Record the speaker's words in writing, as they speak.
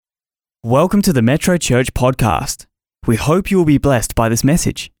Welcome to the Metrochurch podcast. We hope you will be blessed by this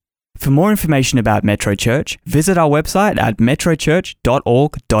message. For more information about Metrochurch, visit our website at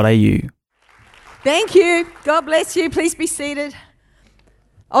metrochurch.org.au. Thank you. God bless you. Please be seated.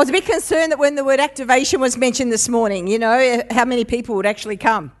 I was a bit concerned that when the word activation was mentioned this morning, how many people would actually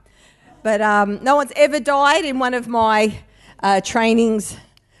come. But no one's ever died in one of my trainings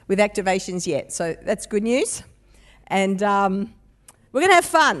with activations yet. So that's good news. And we're going to have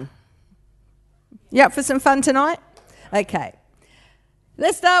fun. You up for some fun tonight? Okay.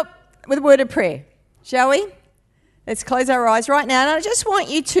 Let's start with a word of prayer, shall we? Let's close our eyes right now. And I just want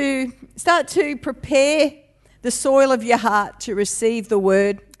you to start to prepare the soil of your heart to receive the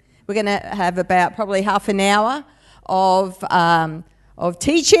word. We're going to have about probably half an hour of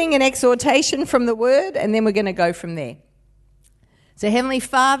teaching and exhortation from the word, and then we're going to go from there. So, Heavenly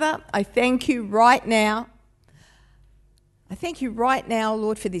Father, I thank you right now. I thank you right now,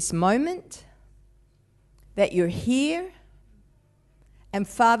 Lord, for this moment, that you're here, and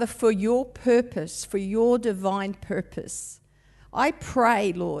Father, for your purpose, for your divine purpose. I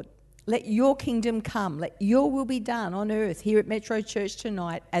pray, Lord, let your kingdom come, let your will be done on earth here at Metro Church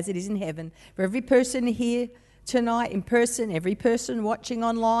tonight as it is in heaven. For every person here tonight in person, every person watching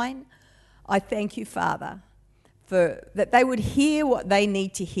online, I thank you, Father, for that they would hear what they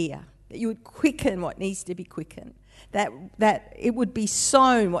need to hear, that you would quicken what needs to be quickened, that it would be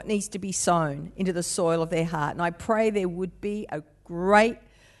sown what needs to be sown into the soil of their heart. And I pray there would be a great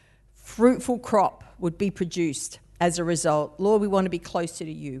fruitful crop would be produced as a result. Lord, we want to be closer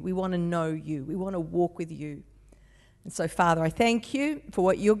to you. We want to know you. We want to walk with you. And so, Father, I thank you for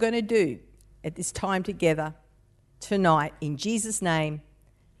what you're going to do at this time together tonight. In Jesus' name,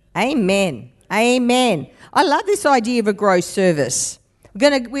 amen. Amen. I love this idea of a growth service. We're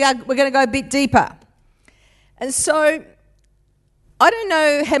going to go a bit deeper. And so, I don't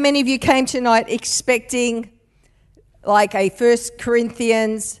know how many of you came tonight expecting like a 1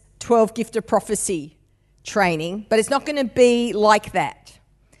 Corinthians 12 gift of prophecy training, but it's not going to be like that.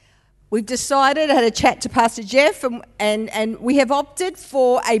 We've decided, I had a chat to Pastor Jeff, and we have opted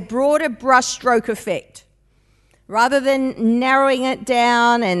for a broader brushstroke effect. Rather than narrowing it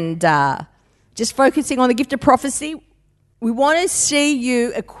down and just focusing on the gift of prophecy, we want to see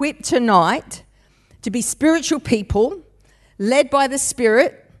you equipped tonight to be spiritual people, led by the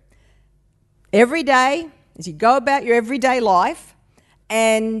Spirit, every day, as you go about your everyday life.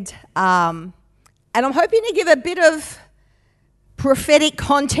 And I'm hoping to give a bit of prophetic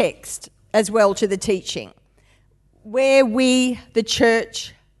context as well to the teaching, where we, the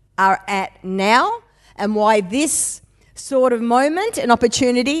church, are at now, and why this sort of moment and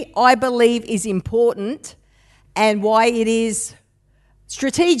opportunity, I believe, is important, and why it is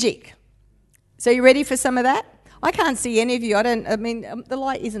strategic. So you ready for some of that? I can't see any of you. The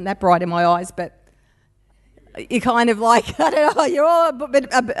light isn't that bright in my eyes, but you're kind of like, I don't know, you're all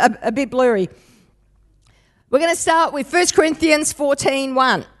a bit blurry. We're going to start with 1 Corinthians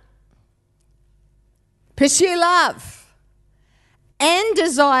 14:1. Pursue love and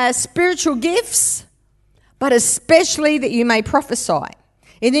desire spiritual gifts, but especially that you may prophesy.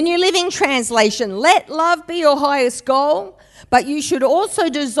 In the New Living Translation, let love be your highest goal, but you should also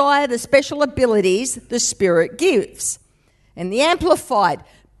desire the special abilities the Spirit gives. And the Amplified,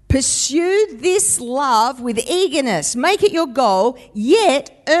 pursue this love with eagerness. Make it your goal,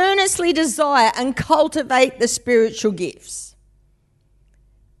 yet earnestly desire and cultivate the spiritual gifts.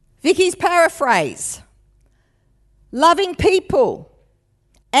 Vicki's paraphrase, loving people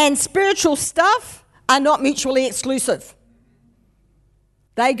and spiritual stuff are not mutually exclusive.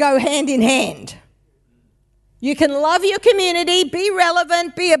 They go hand in hand. You can love your community, be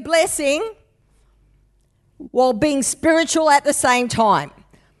relevant, be a blessing, while being spiritual at the same time.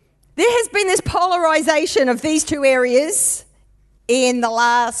 There has been this polarization of these two areas in the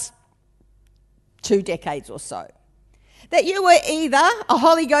last 2 decades or so. That you were either a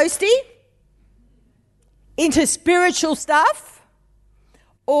Holy Ghosty, into spiritual stuff,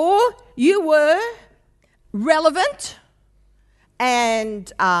 or you were relevant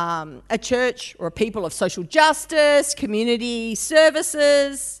and a church or a people of social justice, community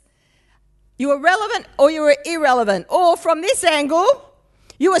services. You were relevant or you were irrelevant. Or from this angle,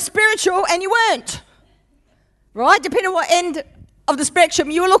 you were spiritual and you weren't. Right? Depending on what end of the spectrum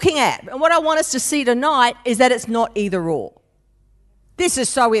you were looking at. And what I want us to see tonight is that it's not either or. This is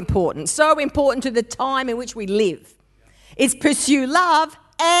so important to the time in which we live. It's pursue love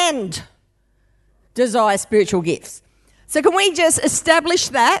and desire spiritual gifts. So can we just establish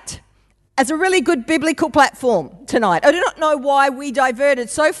that as a really good biblical platform tonight? I do not know why we diverted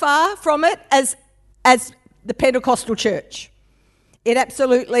so far from it as the Pentecostal church. It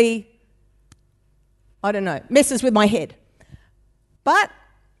absolutely I don't know, messes with my head. But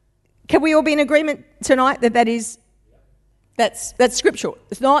can we all be in agreement tonight that that's scriptural?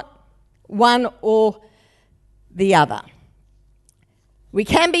 It's not one or the other. We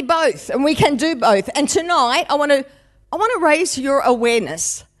can be both, and we can do both. And tonight, I want to raise your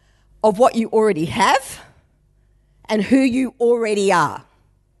awareness of what you already have and who you already are.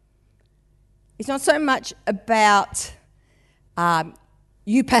 It's not so much about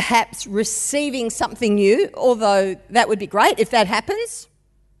you perhaps receiving something new, although that would be great if that happens.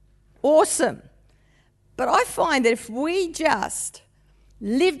 Awesome. But I find that if we just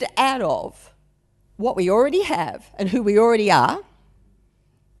lived out of what we already have and who we already are,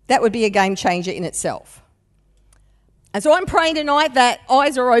 that would be a game changer in itself. And so I'm praying tonight that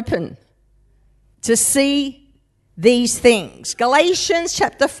eyes are open to see these things. Galatians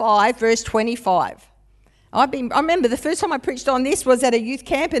chapter 5, verse 25. I remember the first time I preached on this was at a youth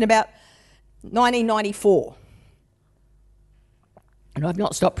camp in about 1994. And I've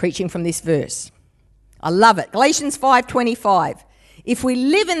not stopped preaching from this verse. I love it. Galatians 5:25. If we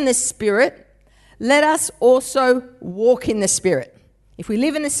live in the Spirit, let us also walk in the Spirit. If we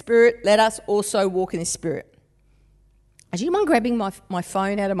live in the Spirit, let us also walk in the Spirit. Do you mind grabbing my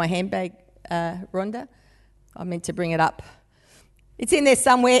phone out of my handbag, Rhonda? I meant to bring it up. It's in there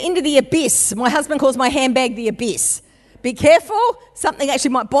somewhere, into the abyss. My husband calls my handbag the abyss. Be careful, something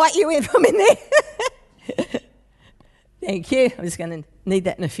actually might bite you in from in there. Thank you. I'm just going to need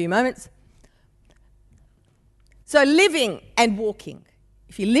that in a few moments. So living and walking.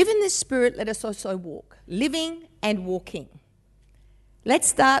 If you live in the Spirit, let us also walk. Living and walking. Let's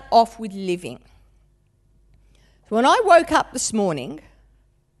start off with living. So when I woke up this morning,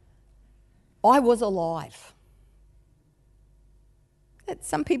 I was alive.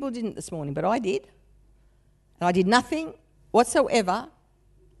 Some people didn't this morning, but I did. And I did nothing whatsoever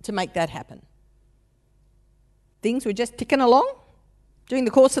to make that happen. Things were just ticking along during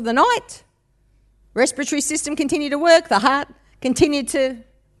the course of the night. Respiratory system continued to work. The heart continued to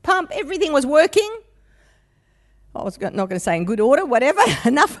pump. Everything was working. I was not going to say in good order, whatever,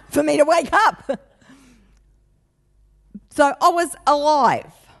 enough for me to wake up. So I was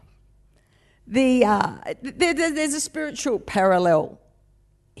alive. There's a spiritual parallel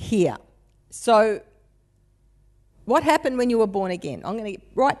here. So what happened when you were born again? I'm going to get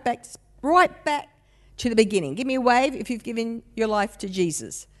right back to the beginning. Give me a wave if you've given your life to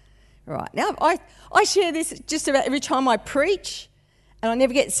Jesus. All right. Now, I share this just about every time I preach, and I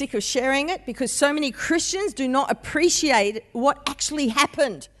never get sick of sharing it because so many Christians do not appreciate what actually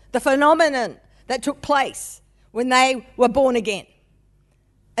happened, the phenomenon that took place when they were born again.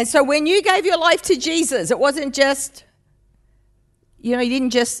 And so when you gave your life to Jesus, it wasn't just, you didn't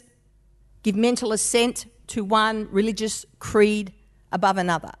just give mental assent to one religious creed above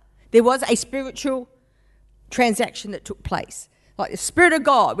another. There was a spiritual transaction that took place. Like the Spirit of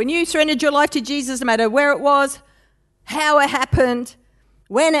God, when you surrendered your life to Jesus, no matter where it was, how it happened,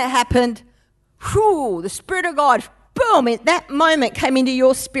 when it happened, the Spirit of God, boom, at that moment came into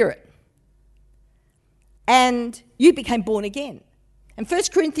your spirit. And you became born again. And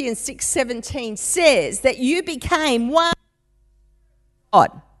 1 Corinthians 6:17 says that you became one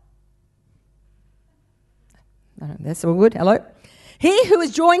God. That's all good. Hello. He who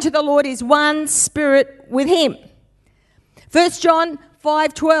is joined to the Lord is one spirit with him. 1 John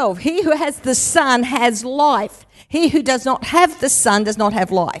 5:12. He who has the Son has life. He who does not have the Son does not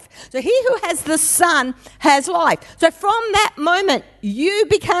have life. So he who has the Son has life. So from that moment, you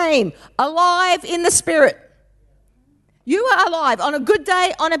became alive in the Spirit. You are alive on a good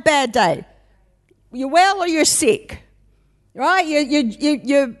day, on a bad day. You're well or you're sick, right?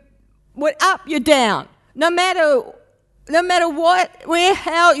 You're up, you're down. No matter what, where,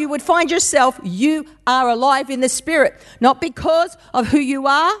 how you would find yourself, you are alive in the Spirit. Not because of who you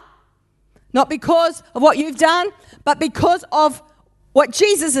are, not because of what you've done, but because of what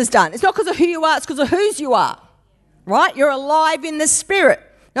Jesus has done. It's not because of who you are, it's because of whose you are, right? You're alive in the Spirit.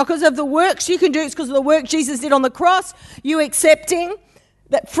 Not because of the works you can do, it's because of the work Jesus did on the cross. You accepting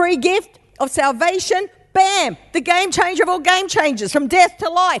that free gift of salvation, bam, the game changer of all game changers, from death to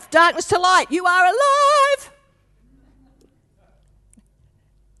life, darkness to light. You are alive.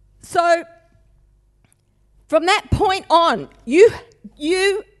 So from that point on, you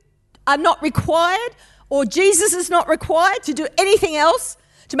are not required, or Jesus is not required to do anything else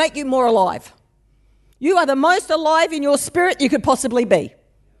to make you more alive. You are the most alive in your spirit you could possibly be.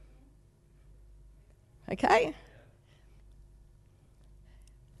 Okay?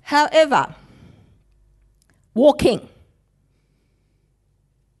 However, walking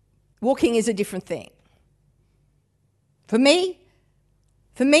is a different thing. For me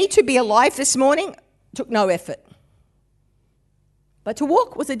to be alive this morning, took no effort. But to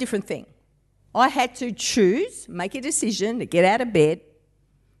walk was a different thing. I had to choose, make a decision to get out of bed,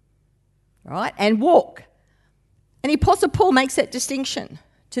 right, and walk. And the Apostle Paul makes that distinction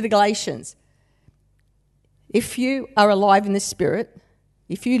to the Galatians. If you are alive in the Spirit,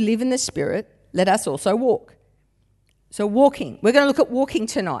 if you live in the Spirit, let us also walk. So walking. We're going to look at walking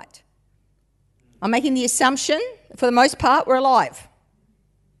tonight. I'm making the assumption, for the most part, we're alive.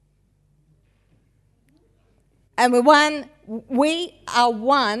 And we are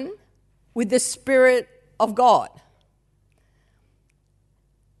one with the Spirit of God.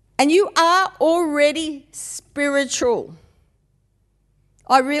 And you are already spiritual.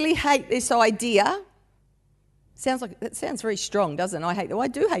 I really hate this idea. That sounds very strong, doesn't it? I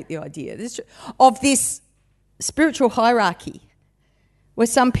do hate the idea of this spiritual hierarchy where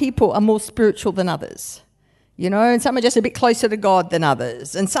some people are more spiritual than others, and some are just a bit closer to God than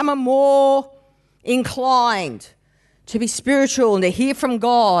others, and some are more inclined to be spiritual and to hear from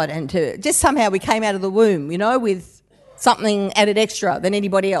God and to just somehow we came out of the womb, with something added extra than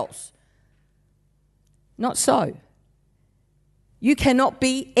anybody else. Not so. You cannot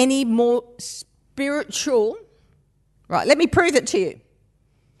be any more spiritual. Right, let me prove it to you.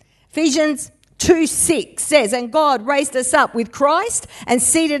 Ephesians 2:6 says, "And God raised us up with Christ and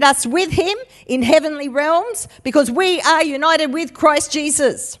seated us with him in heavenly realms because we are united with Christ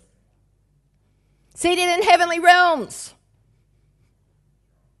Jesus." Seated in heavenly realms.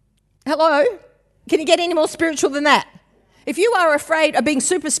 Hello? Can you get any more spiritual than that? If you are afraid of being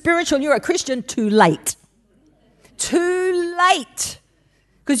super spiritual and you're a Christian, too late. Too late.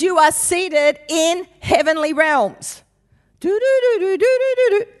 Because you are seated in heavenly realms. And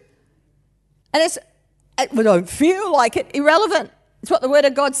we don't feel like it, irrelevant. It's what the Word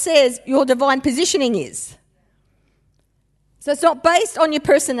of God says your divine positioning is. So it's not based on your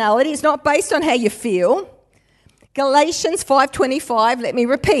personality. It's not based on how you feel. Galatians 5:25, let me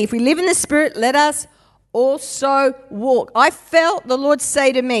repeat. If we live in the Spirit, let us also walk. I felt the Lord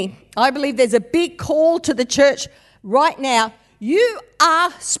say to me, I believe there's a big call to the church right now. You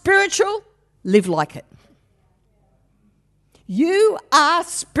are spiritual, live like it. You are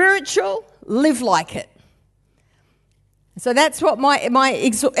spiritual, live like it. So that's what my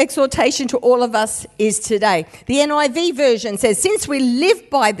exhortation to all of us is today. The NIV version says, since we live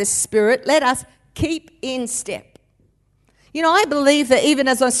by the Spirit, let us keep in step. I believe that even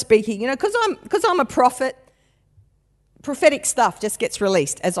as I'm speaking, because I'm a prophet, prophetic stuff just gets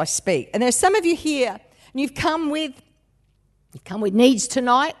released as I speak. And there's some of you here, and you've come with needs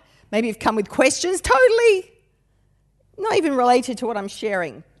tonight. Maybe you've come with questions, totally not even related to what I'm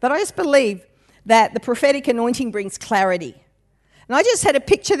sharing. But I just believe that the prophetic anointing brings clarity. And I just had a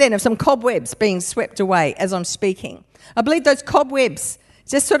picture then of some cobwebs being swept away as I'm speaking. I believe those cobwebs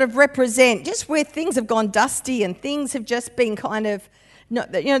just sort of represent just where things have gone dusty and things have just been kind of, we're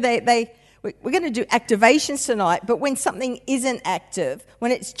going to do activations tonight, but when something isn't active,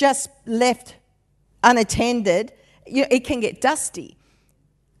 when it's just left unattended, it can get dusty.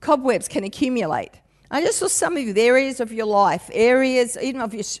 Cobwebs can accumulate. I just saw some of the areas of your life, areas even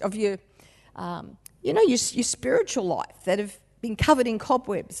of your spiritual life that have been covered in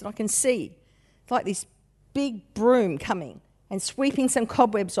cobwebs. And I can see it's like this big broom coming and sweeping some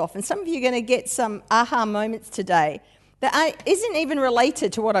cobwebs off. And some of you are going to get some aha moments today that isn't even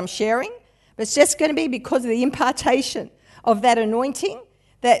related to what I'm sharing, but it's just going to be because of the impartation of that anointing.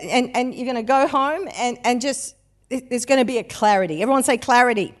 And you're going to go home and just, there's going to be a clarity. Everyone say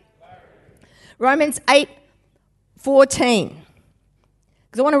clarity. Romans 8:14.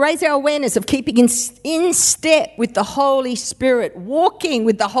 Because I want to raise our awareness of keeping in step with the Holy Spirit, walking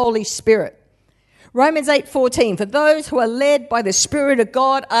with the Holy Spirit. Romans 8:14. For those who are led by the Spirit of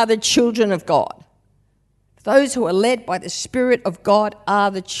God are the children of God. Those who are led by the Spirit of God are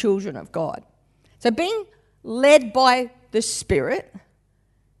the children of God. So being led by the Spirit,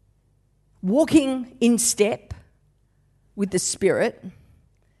 walking in step with the Spirit,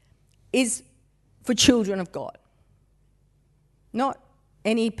 is for children of God. Not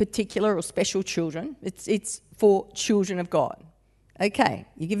any particular or special children. It's for children of God. Okay,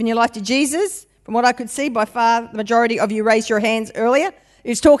 you're giving your life to Jesus. From what I could see, by far the majority of you raised your hands earlier.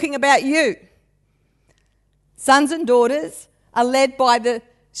 It's talking about you. Sons and daughters are led by the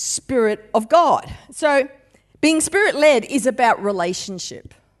Spirit of God. So being Spirit-led is about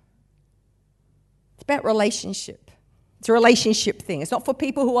relationship. It's about relationship. It's a relationship thing. It's not for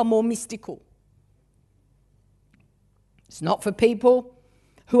people who are more mystical. It's not for people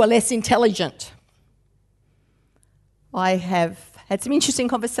who are less intelligent. I have had some interesting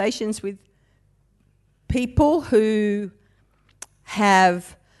conversations with people who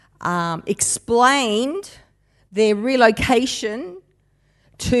have explained their relocation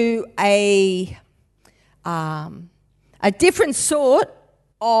to a different sort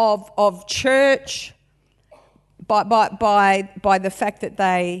of church by the fact that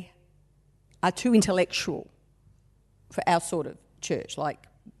they are too intellectual for our sort of church. Like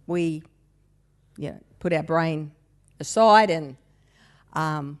we, put our brain aside and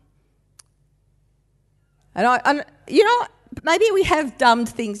maybe we have dumbed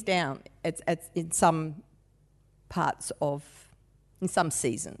things down in some parts in some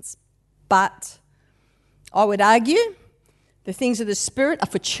seasons. But I would argue the things of the Spirit are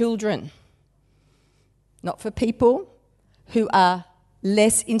for children, not for people who are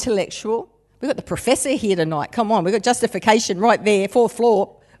less intellectual. We've got the professor here tonight. Come on, we've got justification right there, fourth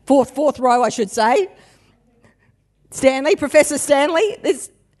row, I should say. Stanley, Professor Stanley.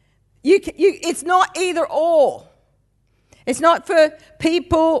 It's not either or. It's not for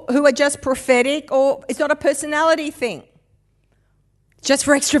people who are just prophetic, or it's not a personality thing. It's just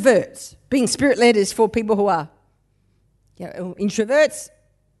for extroverts. Being Spirit-led is for people who are introverts.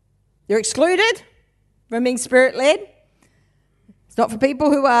 They're excluded from being Spirit-led. It's not for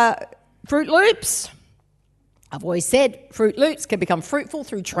people who are Fruit Loops. I've always said Fruit Loops can become fruitful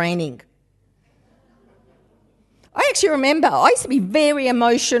through training. I actually remember I used to be very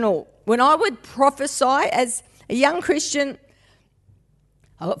emotional when I would prophesy as a young Christian.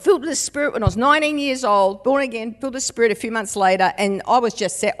 I got filled with the Spirit when I was 19 years old, born again, filled with the Spirit a few months later, and I was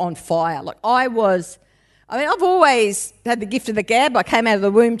just set on fire. I've always had the gift of the gab. I came out of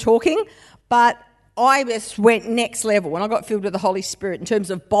the womb talking, but I just went next level when I got filled with the Holy Spirit in terms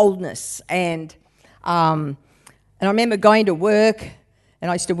of boldness. And I remember going to work, and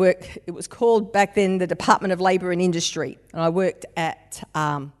I used to work, it was called back then the Department of Labour and Industry, and I worked at,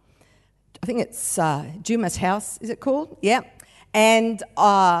 I think it's Dumas House, is it called? Yeah. And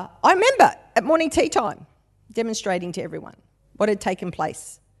I remember at morning tea time demonstrating to everyone what had taken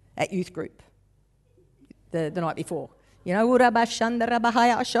place at youth group the night before. I showed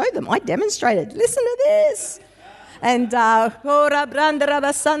them. I demonstrated. Listen to this. And they're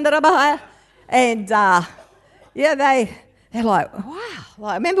like, wow.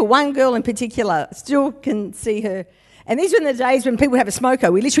 I remember one girl in particular, still can see her. And these were in the days when people would have a smoker.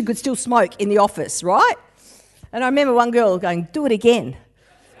 We literally could still smoke in the office, right? And I remember one girl going, do it again.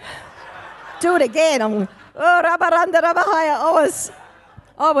 Do it again. I'm I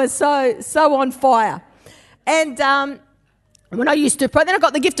was so on fire. And when I used to pray, then I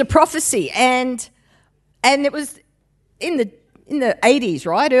got the gift of prophecy, and it was in the 80s,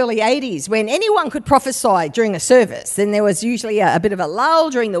 right, early 80s, when anyone could prophesy during a service. Then there was usually a bit of a lull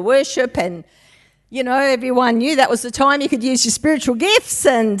during the worship, and everyone knew that was the time you could use your spiritual gifts.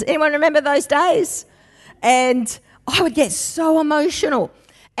 And anyone remember those days? And I would get so emotional,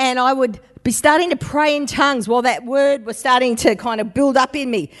 and I would be starting to pray in tongues while that word was starting to kind of build up in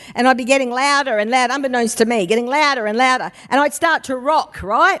me, and I'd be getting louder and louder, unbeknownst to me, getting louder and louder, and I'd start to rock,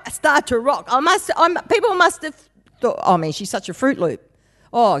 right? People must have thought, oh man, she's such a Fruit Loop.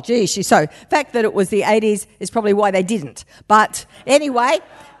 Oh, gee, she's so. The fact that it was the 80s is probably why they didn't. But anyway,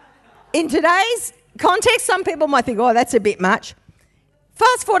 in today's context, some people might think, oh, that's a bit much.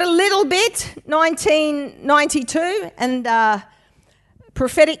 Fast forward a little bit, 1992, and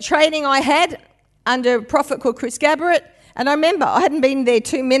prophetic training I had under a prophet called Chris Gabbert. And I remember I hadn't been there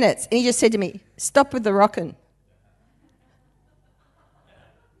 2 minutes, and he just said to me, stop with the rockin'.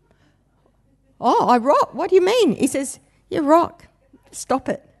 Oh, I rock? What do you mean? He says, you rock. Stop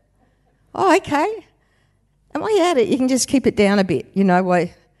it. Oh, okay. And while you're at it, you can just keep it down a bit,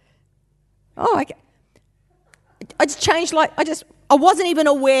 Oh, okay. I just changed, I wasn't even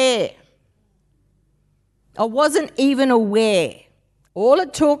aware. All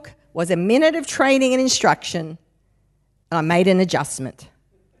it took was a minute of training and instruction, and I made an adjustment.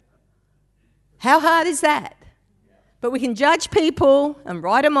 How hard is that? But we can judge people and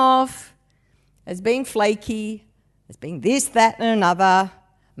write them off as being flaky, as being this, that, and another.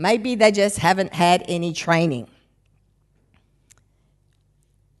 Maybe they just haven't had any training.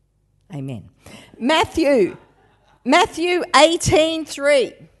 Amen. Matthew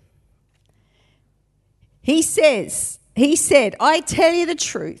 18:3. He said, I tell you the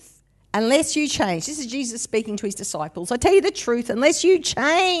truth, unless you change. This is Jesus speaking to his disciples. I tell you the truth, unless you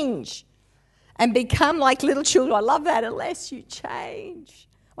change and become like little children. I love that, unless you change.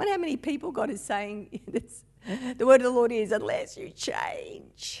 I wonder how many people God is saying this. The word of the Lord is, unless you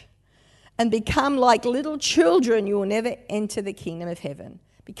change and become like little children, you will never enter the kingdom of heaven.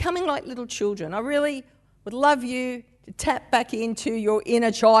 Becoming like little children. I really would love you to tap back into your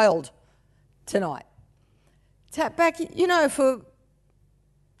inner child tonight. Tap back, for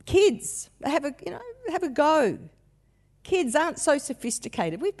Kids, have a go. Kids aren't so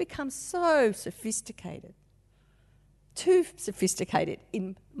sophisticated. We've become so sophisticated. Too sophisticated,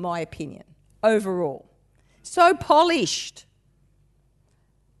 in my opinion, overall. So polished.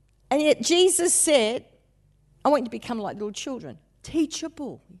 And yet Jesus said, I want you to become like little children.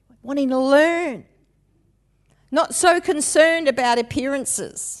 Teachable, wanting to learn. Not so concerned about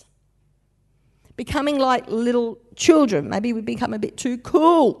appearances. Becoming like little children. Maybe we become a bit too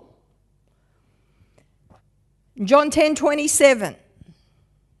cool. John 10:27.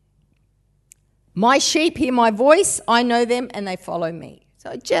 My sheep hear my voice, I know them, and they follow me.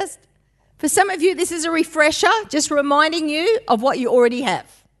 So just, for some of you, this is a refresher, just reminding you of what you already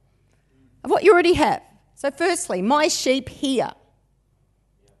have. Of what you already have. So firstly, my sheep hear.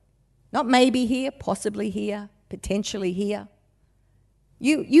 Not maybe hear, possibly hear, potentially hear.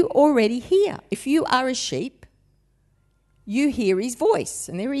 You already hear. If you are a sheep, you hear his voice.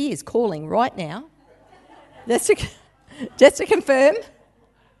 And there he is calling right now. Just to confirm.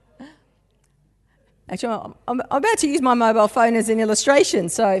 Actually, I'm about to use my mobile phone as an illustration,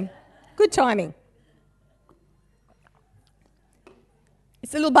 so good timing.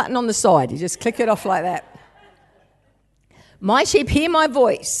 It's a little button on the side. You just click it off like that. My sheep hear my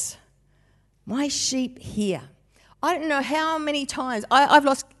voice. My sheep hear. I don't know how many times I've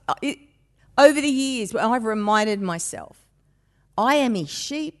lost over the years. I've reminded myself, I am his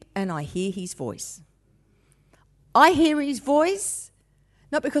sheep and I hear his voice. I hear his voice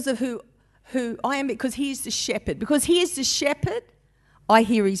not because of who I am, because he is the shepherd. Because he is the shepherd, I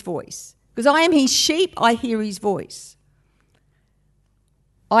hear his voice. Because I am his sheep, I hear his voice.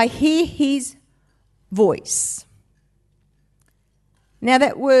 I hear his voice. Now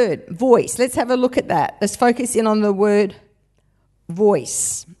that word, voice, let's have a look at that. Let's focus in on the word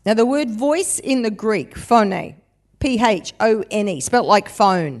voice. Now the word voice in the Greek, phone, P-H-O-N-E, spelt like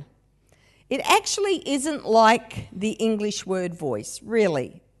phone. It actually isn't like the English word voice,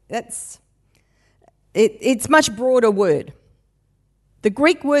 really. It's much broader word. The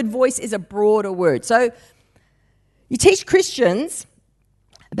Greek word voice is a broader word. So you teach Christians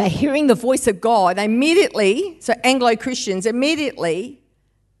about hearing the voice of God, so Anglo-Christians immediately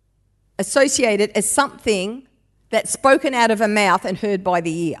associate it as something that's spoken out of a mouth and heard by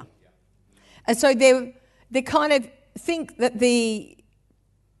the ear. And so they kind of think that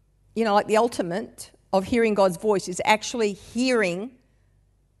like the ultimate of hearing God's voice is actually hearing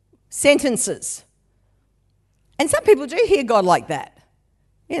sentences. And some people do hear God like that.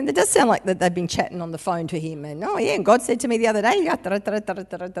 And it does sound like that they've been chatting on the phone to him. And, and God said to me the other day,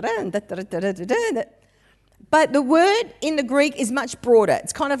 but the word in the Greek is much broader.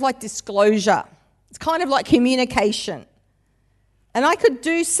 It's kind of like disclosure. It's kind of like communication. And I could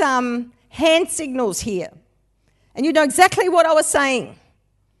do some hand signals here. And you know exactly what I was saying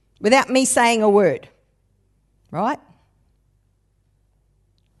without me saying a word. Right?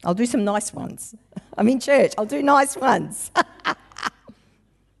 I'll do some nice ones. I'm in church. I'll do nice ones.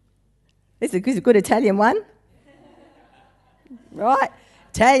 This is a good Italian one. Right?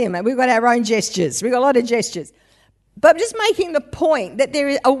 Italian, man. We've got our own gestures. We've got a lot of gestures. But I'm just making the point that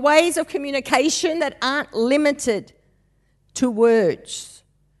there are ways of communication that aren't limited to words.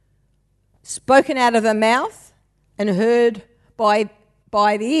 Spoken out of the mouth and heard by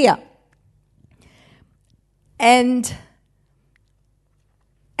the ear. And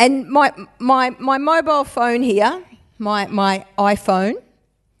my mobile phone here, my iPhone,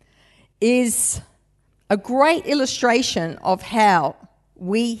 is a great illustration of how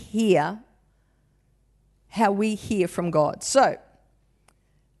we hear from God. So,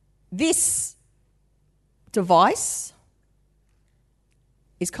 this device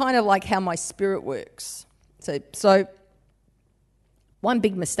is kind of like how my spirit works. So one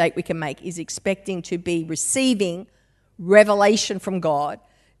big mistake we can make is expecting to be receiving revelation from God,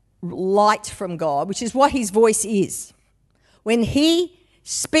 light from God, which is what his voice is. When he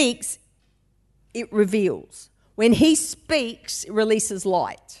speaks, it reveals. When he speaks, it releases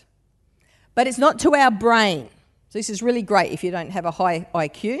light. But it's not to our brain. So this is really great if you don't have a high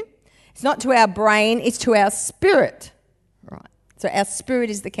IQ. It's not to our brain, it's to our spirit. Right. So our spirit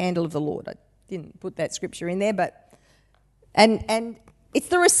is the candle of the Lord. I didn't put that scripture in there, but and it's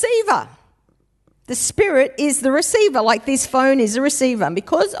the receiver. The spirit is the receiver, like this phone is a receiver. And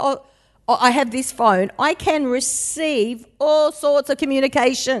because I have this phone, I can receive all sorts of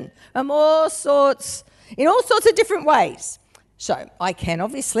communication in all sorts of different ways. So I can,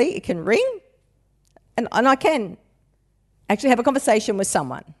 obviously, it can ring, and I can actually have a conversation with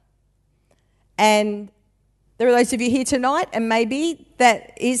someone. And there are those of you here tonight, and maybe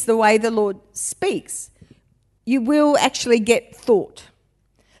that is the way the Lord speaks. You will actually get thought.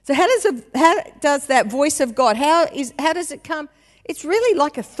 So how does that voice of God, how does it come? It's really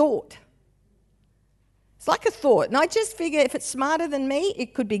like a thought. It's like a thought. And I just figure if it's smarter than me,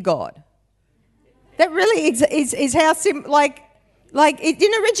 it could be God. That really is how like it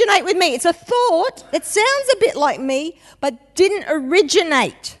didn't originate with me. It's a thought. It sounds a bit like me, but didn't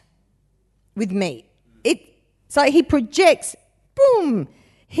originate with me. So he projects, boom,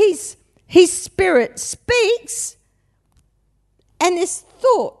 his spirit speaks, and this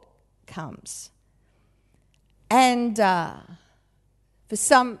thought comes. And for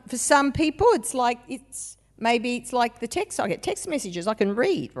some people, it's like the text. I get text messages I can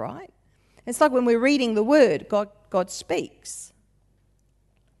read, right? It's like when we're reading the Word, God speaks.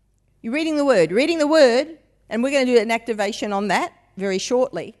 You're reading the Word, and we're going to do an activation on that very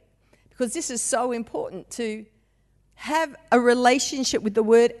shortly, because this is so important to have a relationship with the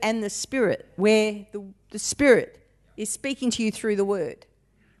Word and the Spirit, where the Spirit is speaking to you through the Word.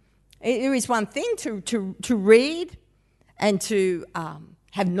 There is one thing to read and to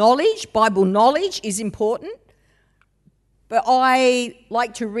have knowledge. Bible knowledge is important. But I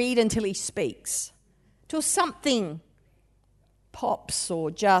like to read until he speaks, till something pops or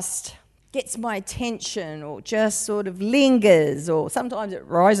just gets my attention or just sort of lingers, or sometimes it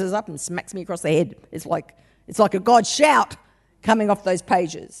rises up and smacks me across the head. It's like a God shout coming off those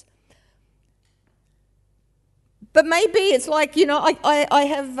pages. But maybe it's like,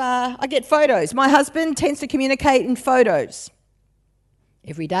 I get photos. My husband tends to communicate in photos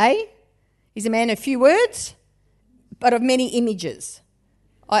every day. He's a man of few words, but of many images.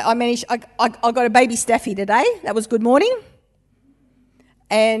 I got a baby staffy today. That was good morning.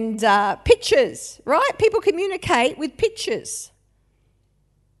 And pictures, right? People communicate with pictures.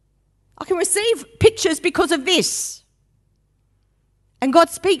 I can receive pictures because of this. And God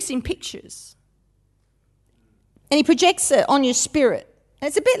speaks in pictures. And he projects it on your spirit. And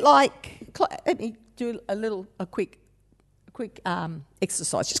it's a bit like, let me do a quick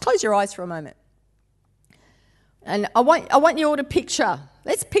exercise. Just close your eyes for a moment. And I want you all to picture.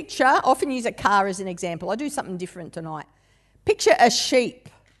 Let's picture, I often use a car as an example. I'll do something different tonight. Picture a sheep.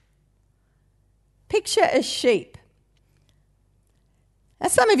 Picture a sheep. Now,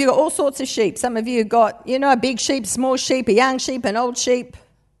 some of you got all sorts of sheep. Some of you got, a big sheep, small sheep, a young sheep, an old sheep,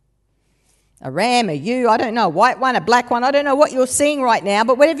 a ram, a ewe, I don't know, a white one, a black one. I don't know what you're seeing right now,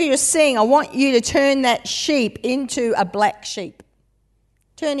 but whatever you're seeing, I want you to turn that sheep into a black sheep.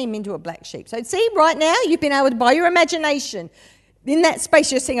 Turn him into a black sheep. So see, right now, you've been able to, by your imagination, in that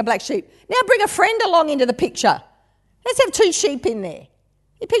space, you're seeing a black sheep. Now bring a friend along into the picture. Let's have 2 sheep in there.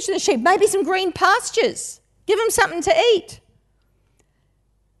 You picture the sheep, maybe some green pastures. Give them something to eat.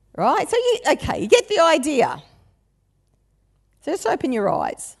 Right? So you get the idea. So just open your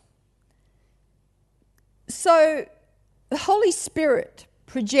eyes. So the Holy Spirit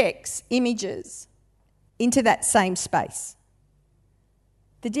projects images into that same space.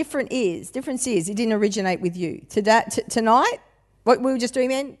 The difference is it didn't originate with you. Tonight, what we were just doing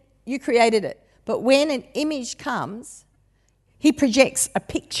then, you created it. But when an image comes, he projects a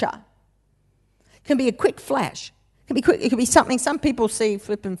picture. It can be a quick flash. It can be quick. It could be something. Some people see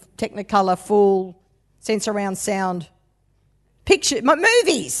flipping Technicolor, full sensor around sound picture.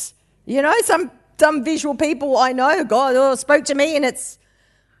 Movies, some visual people I know. God spoke to me, and it's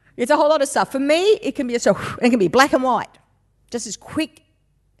a whole lot of stuff. For me, it can be black and white, just as quick.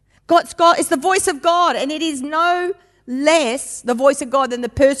 It's the voice of God, and it is no less the voice of God than the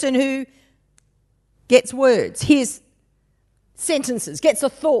person who gets words, hears sentences, gets a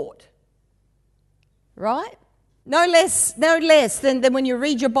thought, right? No less than when you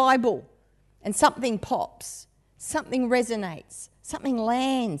read your Bible and something pops, something resonates, something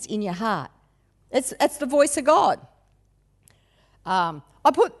lands in your heart. It's the voice of God. I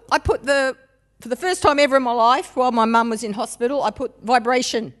put for the first time ever in my life, while my mum was in hospital, I put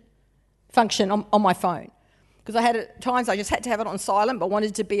vibration function on my phone, because I had at times I just had to have it on silent, but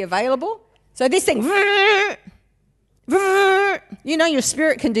wanted to be available. So this thing, your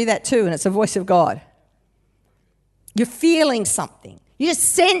spirit can do that too, and it's the voice of God. You're feeling something. You're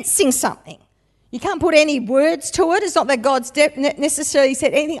sensing something. You can't put any words to it. It's not that God's necessarily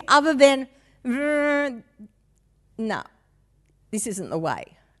said anything other than, no, this isn't the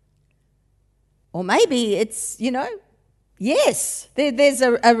way. Or maybe it's, yes, there's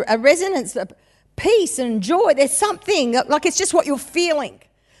a resonance, a peace and joy. There's something, like it's just what you're feeling.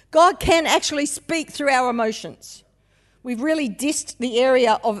 God can actually speak through our emotions. We've really dissed the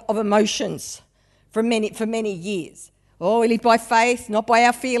area of emotions for many years. Oh, we live by faith, not by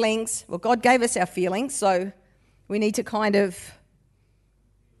our feelings. Well, God gave us our feelings, so we need to kind of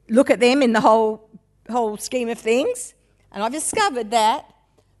look at them in the whole scheme of things. And I've discovered that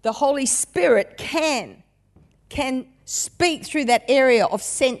the Holy Spirit can speak through that area of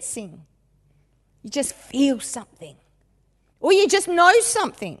sensing. You just feel something. Or you just know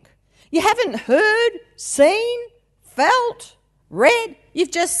something. You haven't heard, seen, felt, read.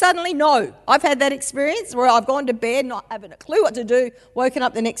 You've just suddenly know. I've had that experience where I've gone to bed not having a clue what to do, woken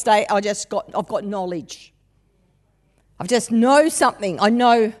up the next day, I've got knowledge. I just know something. I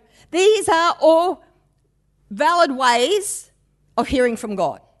know. These are all valid ways of hearing from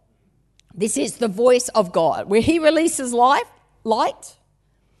God. This is the voice of God. Where he releases light,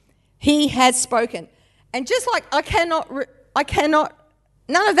 he has spoken. And just like I cannot,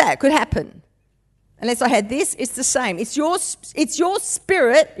 none of that could happen unless I had this. It's the same. It's your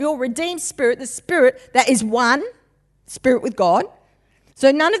spirit, your redeemed spirit, the spirit that is one, spirit with God.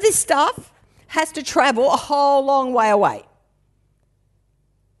 So none of this stuff has to travel a whole long way away.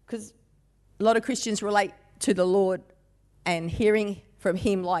 Because a lot of Christians relate to the Lord and hearing from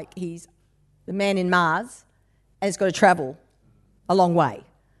him like he's the man in Mars and it's got to travel a long way.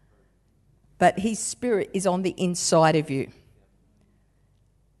 But his spirit is on the inside of you.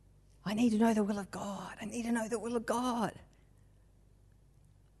 I need to know the will of God. I need to know the will of God.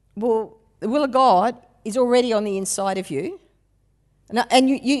 Well, the will of God is already on the inside of you. And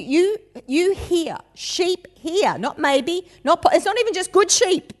you hear. Sheep hear. Not maybe. It's not even just good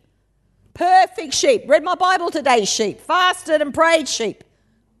sheep. Perfect sheep. Read my Bible today, sheep. Fasted and prayed, sheep.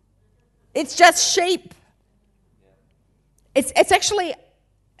 It's just sheep. It's actually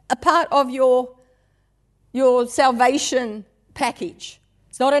a part of your salvation package.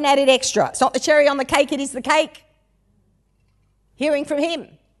 It's not an added extra. It's not the cherry on the cake. It is the cake. Hearing from him.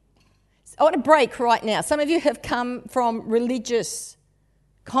 I want to break right now. Some of you have come from religious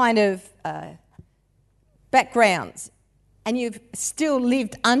kind of backgrounds, and you've still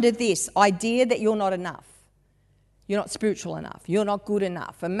lived under this idea that you're not enough. You're not spiritual enough. You're not good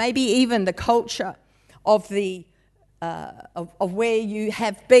enough. And maybe even the culture of the of where you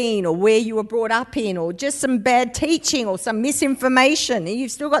have been or where you were brought up in, or just some bad teaching or some misinformation. And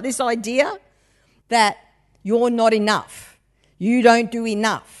you've still got this idea that you're not enough. You don't do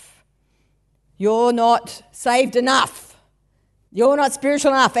enough. You're not saved enough. You're not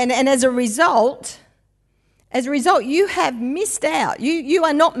spiritual enough. And as a result, you have missed out. You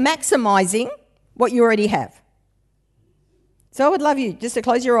are not maximizing what you already have. So I would love you just to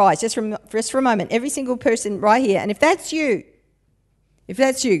close your eyes just for a moment. Every single person right here. And if that's you,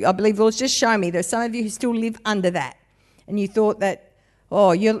 I believe the Lord's just shown me there's some of you who still live under that. And you thought that,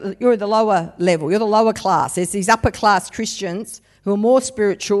 you're the lower level. You're the lower class. There's these upper class Christians who are more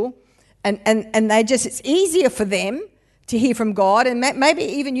spiritual. And it's easier for them to hear from God. And maybe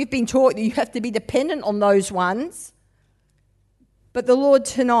even you've been taught that you have to be dependent on those ones. But the Lord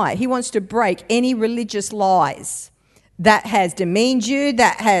tonight, he wants to break any religious lies that has demeaned you,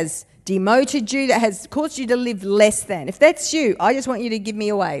 that has demoted you, that has caused you to live less than. If that's you, I just want you to give me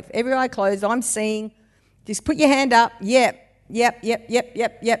a wave. Every eye closed, I'm seeing. Just put your hand up. Yep.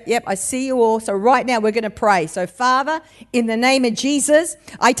 I see you all. So right now we're going to pray. So Father, in the name of Jesus,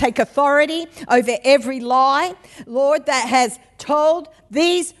 I take authority over every lie, Lord, that has told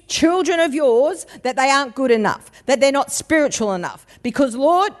these children of yours that they aren't good enough, that they're not spiritual enough. Because,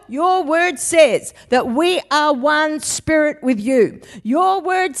 Lord, your word says that we are one spirit with you. Your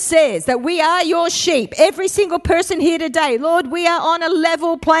word says that we are your sheep. Every single person here today, Lord, we are on a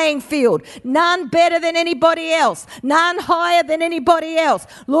level playing field. None better than anybody else. None higher than anybody else.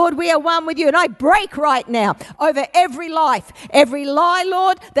 Lord, we are one with you. And I break right now over every life, every lie,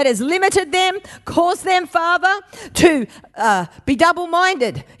 Lord, that has limited them, caused them, Father, to be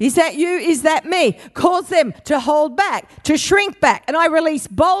double-minded. Is that you? Is that me? Cause them to hold back, to shrink back. And I release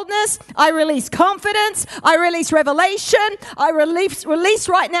boldness. I release confidence. I release revelation. I release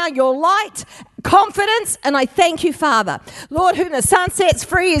right now your light, confidence, and I thank you, Father. Lord, whom the Son sets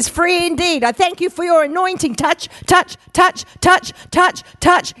free is free indeed. I thank you for your anointing. Touch.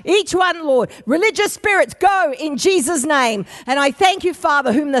 Each one, Lord. Religious spirits, go in Jesus' name. And I thank you,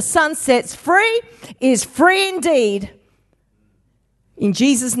 Father, whom the Son sets free is free indeed. In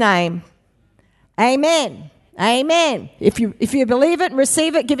Jesus' name, amen. Amen. If you believe it and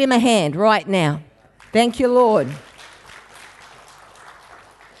receive it, give him a hand right now. Thank you, Lord.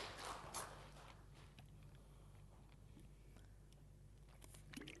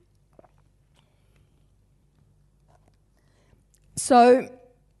 So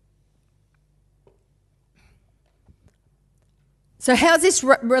how's this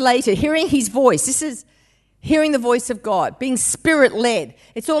related? Hearing his voice. This is Hearing the voice of God, being Spirit-led.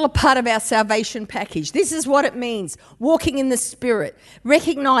 It's all a part of our salvation package. This is what it means, walking in the Spirit,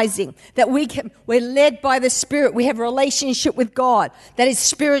 recognizing that we're led by the Spirit. We have a relationship with God that is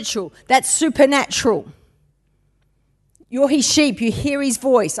spiritual, that's supernatural. You're his sheep, you hear his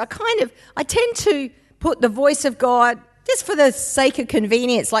voice. I tend to put the voice of God, just for the sake of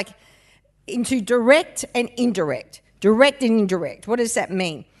convenience, like into direct and indirect. Direct and indirect. What does that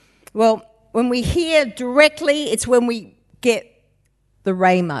mean? Well, when we hear directly, it's when we get the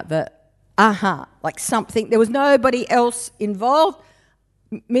rhema, the like something. There was nobody else involved,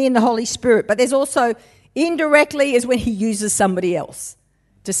 me and the Holy Spirit. But there's also indirectly is when he uses somebody else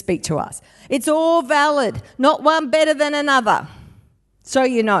to speak to us. It's all valid, not one better than another. So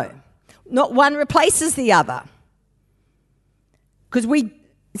you know, not one replaces the other. Because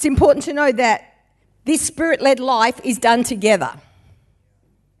it's important to know that this Spirit-led life is done together.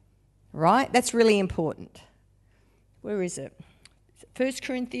 Right? That's really important. Where is it? 1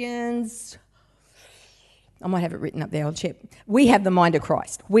 Corinthians. I might have it written up there. I'll check. We have the mind of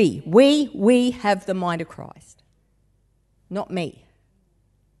Christ. We have the mind of Christ. Not me.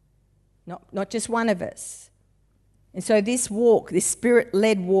 Not just one of us. And so this walk, this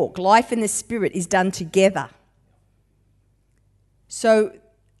Spirit-led walk, life in the Spirit is done together. So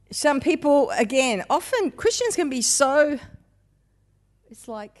some people, again, often Christians can be so, it's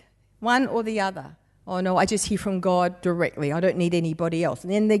like one or the other. Oh no, I just hear from God directly. I don't need anybody else.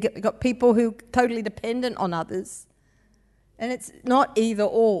 And then they got people who are totally dependent on others. And it's not either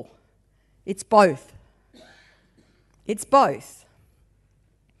or. It's both. It's both.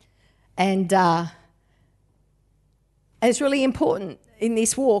 And it's really important in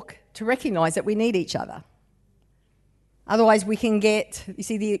this walk to recognise that we need each other. Otherwise we can get, you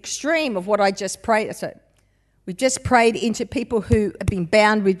see, the extreme of what I just prayed. So we've just prayed into people who have been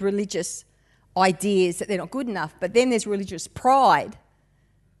bound with religious ideas that they're not good enough. But then there's religious pride.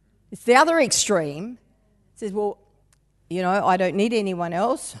 It's the other extreme. It says, well, you know, I don't need anyone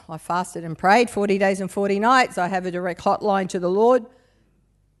else. I fasted and prayed 40 days and 40 nights. I have a direct hotline to the Lord.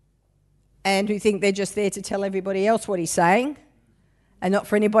 And who think they're just there to tell everybody else what he's saying and not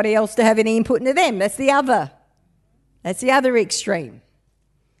for anybody else to have any input into them. That's the other extreme.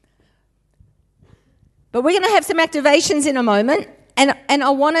 But we're going to have some activations in a moment, and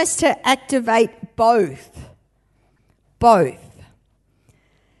I want us to activate both.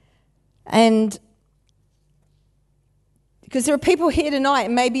 And because there are people here tonight,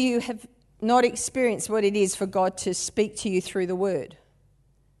 and maybe you have not experienced what it is for God to speak to you through the Word.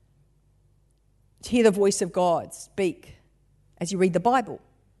 To hear the voice of God speak as you read the Bible.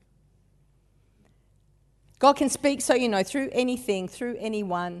 God can speak, so you know, through anything, through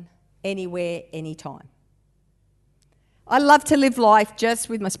anyone, anywhere, anytime. I love to live life just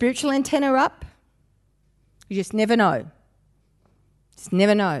with my spiritual antenna up. You just never know. Just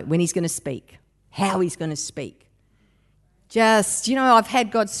never know when he's going to speak, how he's going to speak. Just, you know, I've had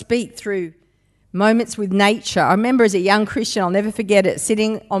God speak through moments with nature. I remember as a young Christian, I'll never forget it,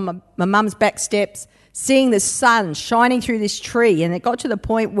 sitting on my mum's back steps, seeing the sun shining through this tree, and it got to the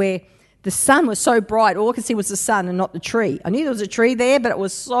point where the sun was so bright, all I could see was the sun and not the tree. I knew there was a tree there, but it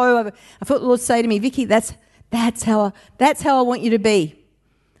was so, I felt the Lord say to me, Vicki, that's how I want you to be.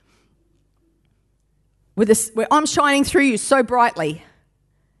 With this, where I'm shining through you so brightly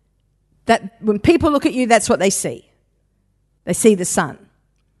that when people look at you, that's what they see. They see the sun.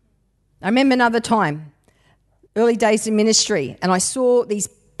 I remember another time, early days in ministry, and I saw these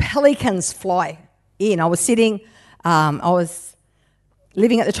pelicans fly in. I was sitting, I was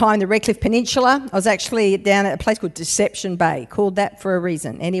living at the time in the Redcliffe Peninsula. I was actually down at a place called Deception Bay, called that for a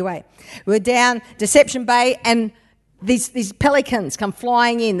reason. Anyway, we were down Deception Bay, and these pelicans come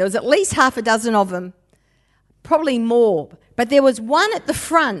flying in. There was at least half a dozen of them, probably more. But there was one at the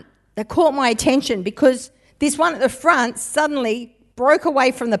front that caught my attention because this one at the front suddenly broke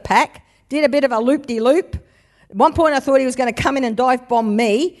away from the pack, did a bit of a loop-de-loop. At one point I thought he was going to come in and dive bomb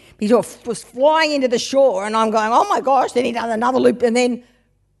me. He was flying into the shore, and I'm going, oh my gosh. Then he done another loop and then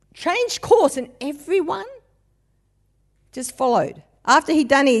changed course, and everyone just followed. After he'd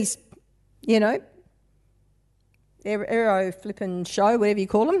done his, you know, aero flipping show, whatever you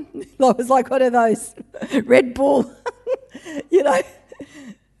call them. It was like one of those Red Bull, you know,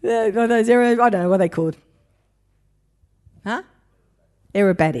 those aero, I don't know what they called. Huh?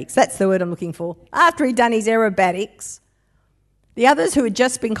 Aerobatics, that's the word I'm looking for. After he'd done his aerobatics, the others who had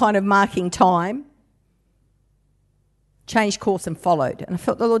just been kind of marking time changed course and followed. And I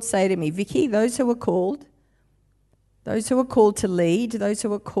felt the Lord say to me, Vicki, those who are called to lead, those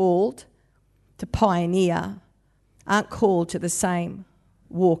who are called to pioneer, aren't called to the same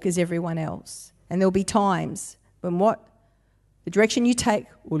walk as everyone else. And there'll be times when the direction you take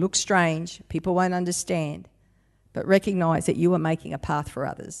will look strange, people won't understand, but recognise that you are making a path for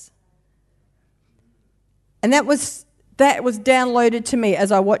others. And that was downloaded to me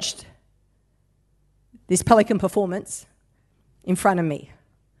as I watched this Pelican performance in front of me.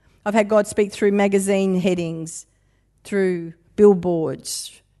 I've had God speak through magazine headings, through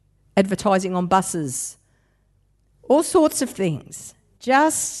billboards, advertising on buses, all sorts of things.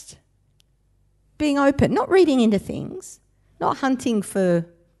 Just being open, not reading into things, not hunting for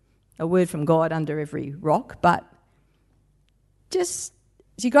a word from God under every rock, but just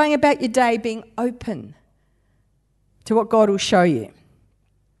as you're going about your day, being open to what God will show you.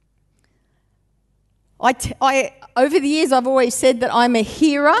 Over the years, I've always said that I'm a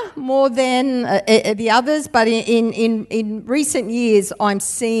hearer more than the others, but in recent years, I'm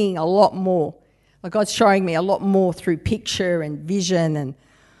seeing a lot more. Like God's showing me a lot more through picture and vision, and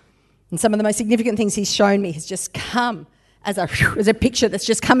some of the most significant things He's shown me has just come as a picture that's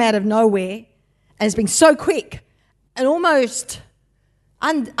just come out of nowhere, and it's been so quick and almost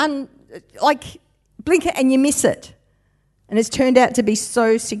like blink it and you miss it. And it's turned out to be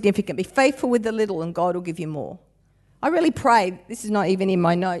so significant. Be faithful with the little and God will give you more. I really pray, this is not even in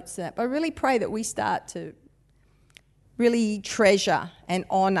my notes, but I really pray that we start to really treasure and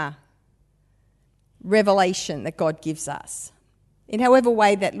honour revelation that God gives us in however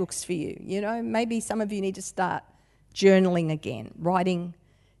way that looks for you. You know, maybe some of you need to start journaling again, writing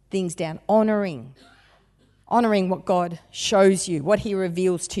things down, honouring what God shows you, what He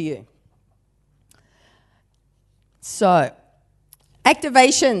reveals to you. So,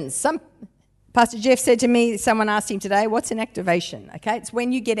 activations. Pastor Jeff said to me, someone asked him today, what's an activation? Okay, it's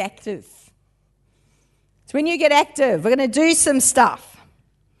when you get active. It's when you get active. We're going to do some stuff.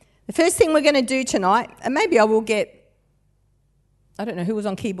 The first thing we're going to do tonight, and maybe I will get, I don't know who was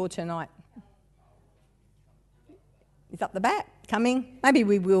on keyboard tonight. Is up the back coming? Maybe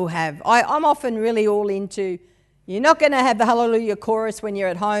we will have. I'm often really all into, you're not going to have the hallelujah chorus when you're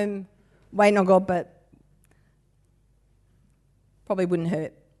at home waiting on God, but probably wouldn't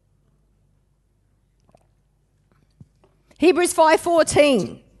hurt. Hebrews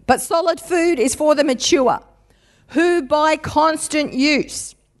 5:14, but solid food is for the mature, who by constant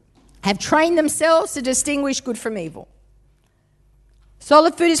use have trained themselves to distinguish good from evil.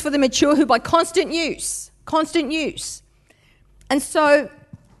 Solid food is for the mature who by constant use. And so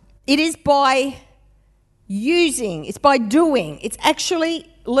it is by using, it's by doing, it's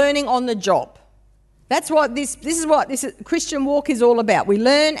actually learning on the job. That's what this Christian walk is all about. We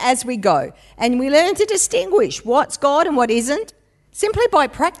learn as we go. And we learn to distinguish what's God and what isn't simply by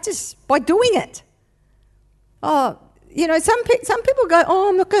practice, by doing it. Oh, you know, some people go,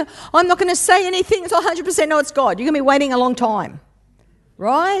 I'm not going to say anything until 100% know it's God. You're going to be waiting a long time,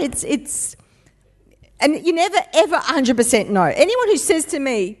 right? And you never ever 100% know. Anyone who says to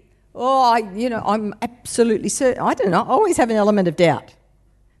me, I'm absolutely certain, I don't know, I always have an element of doubt.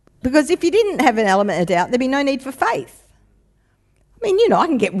 Because if you didn't have an element of doubt, there'd be no need for faith. I mean, you know, I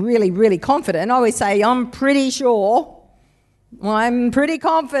can get really, really confident. I always say, I'm pretty sure, I'm pretty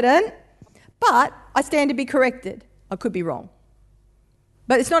confident, but I stand to be corrected. I could be wrong.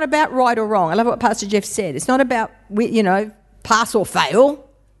 But it's not about right or wrong. I love what Pastor Jeff said. It's not about, pass or fail.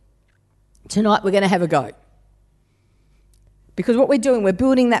 Tonight we're going to have a go. Because what we're doing, we're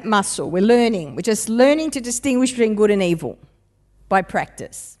building that muscle. We're learning. We're just learning to distinguish between good and evil by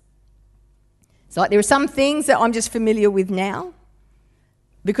practice. It's like there are some things that I'm just familiar with now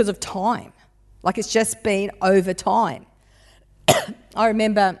because of time. Like it's just been over time. I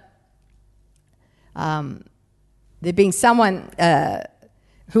remember there being someone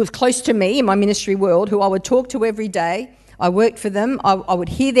who was close to me in my ministry world who I would talk to every day. I worked for them. I would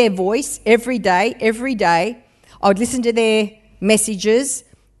hear their voice every day. I would listen to their messages.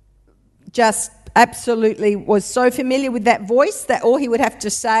 Just absolutely was so familiar with that voice that all he would have to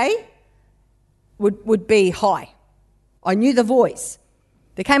say would be hi. I knew the voice.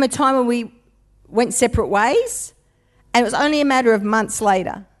 There came a time when we went separate ways, and it was only a matter of months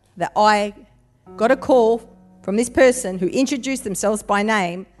later that I got a call from this person who introduced themselves by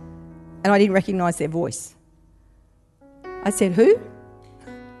name, and I didn't recognise their voice. I said, who?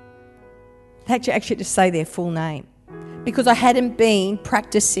 They actually had to say their full name because I hadn't been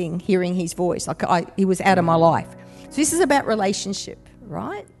practicing hearing his voice. He was out of my life. So this is about relationship,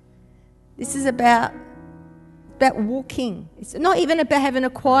 right? This is about walking. It's not even about having a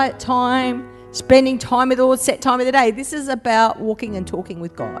quiet time, spending time with the Lord, set time of the day. This is about walking and talking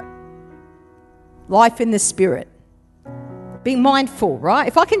with God. Life in the Spirit. Being mindful, right?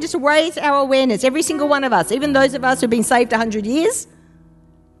 If I can just raise our awareness, every single one of us, even those of us who've been saved 100 years,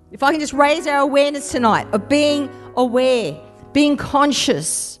 If I can just raise our awareness tonight of being aware, being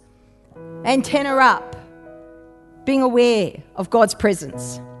conscious, antenna up, being aware of God's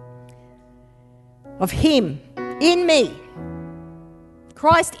presence, of Him in me,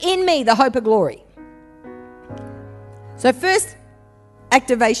 Christ in me, the hope of glory. So first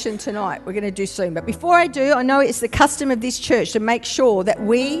activation tonight we're going to do soon. But before I do, I know it's the custom of this church to make sure that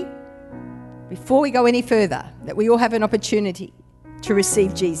before we go any further, that we all have an opportunity to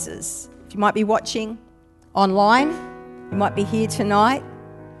receive Jesus. If you might be watching online, you might be here tonight,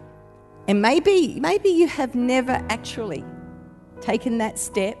 and maybe you have never actually taken that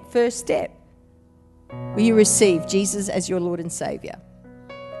first step, where you receive Jesus as your Lord and Saviour.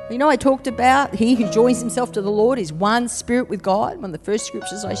 You know, I talked about he who joins himself to the Lord is one spirit with God, one of the first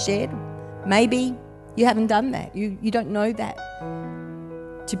scriptures I shared. Maybe you haven't done that. You don't know that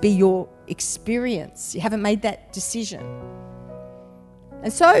to be your experience. You haven't made that decision.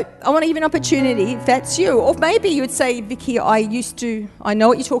 And so I want to give an opportunity, if that's you, or maybe you would say, Vicki, I know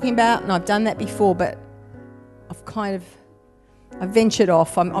what you're talking about and I've done that before, but I've ventured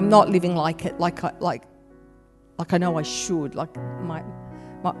off. I'm not living like it, like I know I should.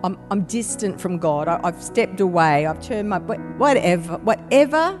 I'm distant from God. I've stepped away. I've turned my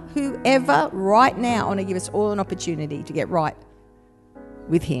whoever. Right now, I want to give us all an opportunity to get right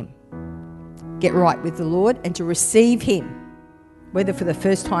with Him, get right with the Lord, and to receive Him, whether for the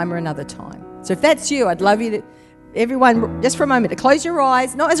first time or another time. So if that's you, I'd love you to, everyone, just for a moment, to close your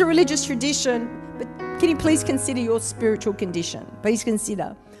eyes, not as a religious tradition, but can you please consider your spiritual condition? Please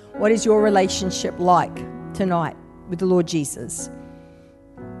consider, what is your relationship like tonight with the Lord Jesus?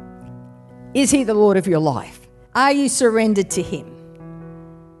 Is He the Lord of your life? Are you surrendered to Him?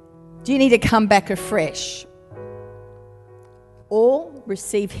 Do you need to come back afresh? Or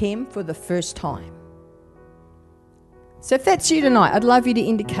receive Him for the first time? So if that's you tonight, I'd love you to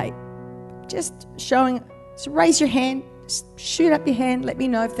indicate. Just showing, so raise your hand, just shoot up your hand, let me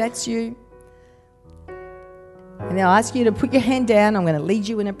know if that's you. And I'll ask you to put your hand down. I'm going to lead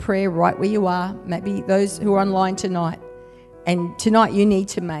you in a prayer right where you are. Maybe those who are online tonight. And tonight you need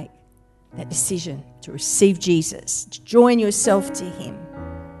to make that decision to receive Jesus, to join yourself to Him.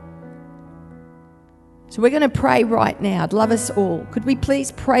 So we're going to pray right now. I'd love us all. Could we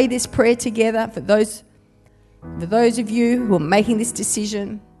please pray this prayer together for those of you who are making this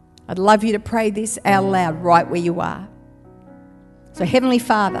decision? I'd love you to pray this out loud right where you are. So Heavenly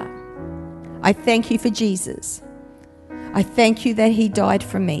Father, I thank you for Jesus. I thank you that He died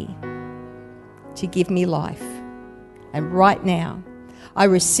for me to give me life. And right now, I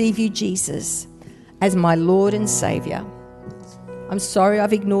receive you, Jesus, as my Lord and Saviour. I'm sorry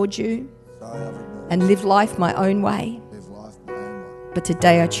I've ignored you and lived life my own way. But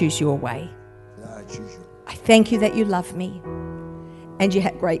today I choose your way. I thank you that you love me and you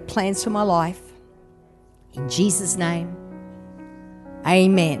have great plans for my life. In Jesus' name,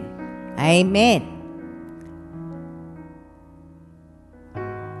 amen. Amen.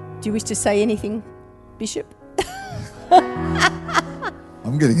 Do you wish to say anything, Bishop?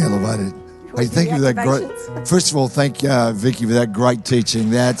 I'm getting elevated. Hey, thank you for that great. First of all, thank Vicki for that great teaching.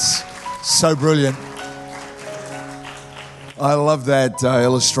 That's so brilliant. I love that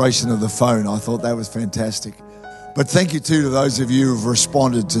illustration of the phone. I thought that was fantastic. But thank you too to those of you who've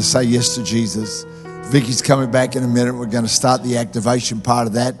responded to say yes to Jesus. Vicki's coming back in a minute. We're going to start the activation part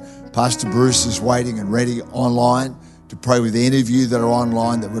of that. Pastor Bruce is waiting and ready online to pray with any of you that are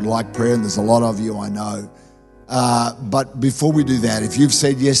online that would like prayer, and there's a lot of you, I know. But before we do that, if you've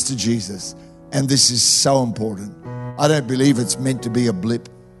said yes to Jesus, and this is so important, I don't believe it's meant to be a blip,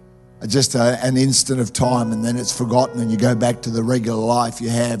 just an instant of time, and then it's forgotten and you go back to the regular life you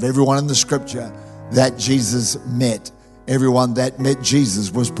have. Everyone in the scripture that Jesus met, everyone that met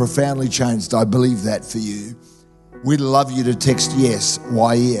Jesus was profoundly changed. I believe that for you. We'd love you to text yes,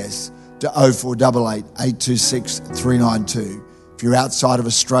 YES, to 0488 826 392. If you're outside of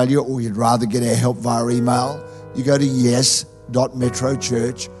Australia or you'd rather get our help via email, you go to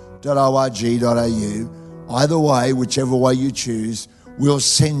yes.metrochurch.org.au. Either way, whichever way you choose, we'll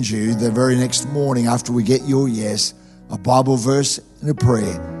send you the very next morning after we get your yes, a Bible verse and a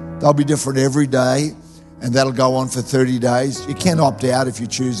prayer. They'll be different every day, and that'll go on for 30 days. You can opt out if you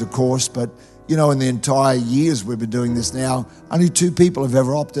choose a course, but you know, in the entire years we've been doing this now, only 2 people have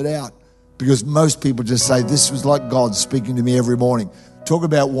ever opted out, because most people just say, this was like God speaking to me every morning. Talk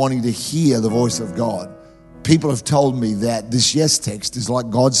about wanting to hear the voice of God. People have told me that this yes text is like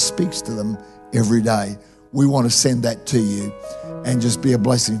God speaks to them every day. We want to send that to you and just be a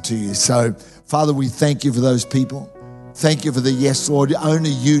blessing to you. So, Father, we thank you for those people. Thank you for the yes, Lord. Only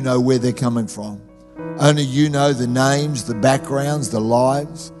you know where they're coming from. Only you know the names, the backgrounds, the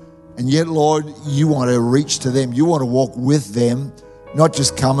lives. And yet, Lord, you want to reach to them. You want to walk with them, not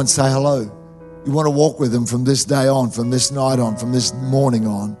just come and say hello. You want to walk with them from this day on, from this night on, from this morning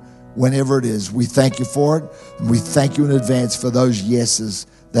on, whenever it is. We thank you for it, and we thank you in advance for those yeses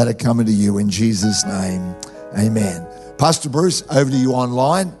that are coming to you in Jesus' name. Amen. Pastor Bruce, over to you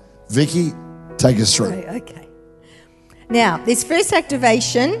online. Vicki, take us through. Okay. Now, this first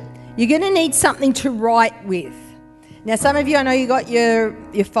activation, you're going to need something to write with. Now, some of you, I know you got your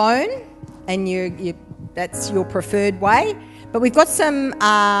phone, and that's your preferred way. But we've got some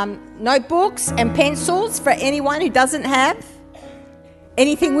notebooks and pencils for anyone who doesn't have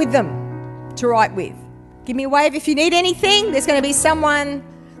anything with them to write with. Give me a wave if you need anything. There's going to be someone.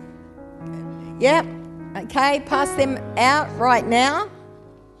 Yeah. Okay, pass them out right now.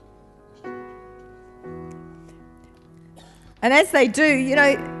 And as they do,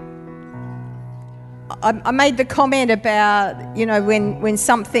 I made the comment about, when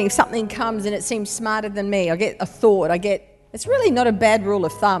something comes and it seems smarter than me, I get a thought, it's really not a bad rule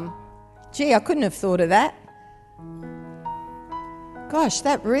of thumb. Gee, I couldn't have thought of that. Gosh,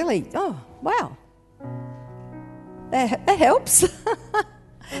 that really, oh, wow. That helps.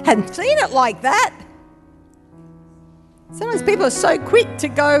 Hadn't seen it like that. Sometimes people are so quick to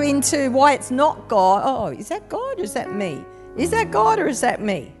go into why it's not God. Oh, is that God or is that me? Is that God or is that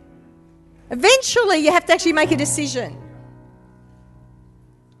me? Eventually, you have to actually make a decision.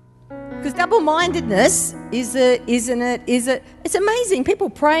 Because double-mindedness it's amazing. People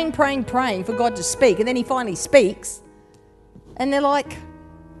praying for God to speak, and then he finally speaks, and they're like,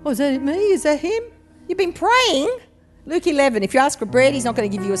 oh, is that me? Is that him? You've been praying. Luke 11, if you ask for bread, he's not going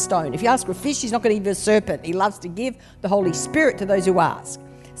to give you a stone. If you ask for fish, he's not going to give you a serpent. He loves to give the Holy Spirit to those who ask.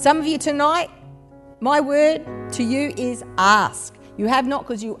 Some of you tonight, my word to you is ask. You have not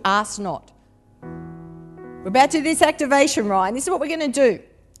because you ask not. We're about to do this activation, Ryan. This is what we're going to do.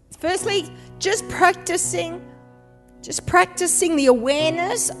 Firstly, just practicing the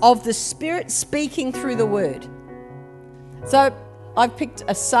awareness of the Spirit speaking through the Word. So I've picked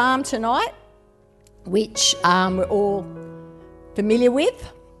a psalm tonight, which we're all familiar with.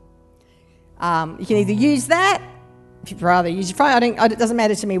 You can either use that, if you'd rather use your phone. It doesn't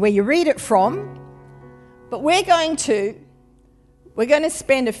matter to me where you read it from. But we're going to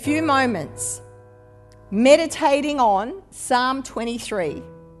spend a few moments meditating on Psalm 23.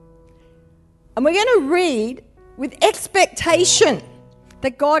 And we're going to read with expectation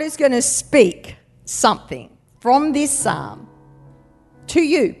that God is going to speak something from this psalm to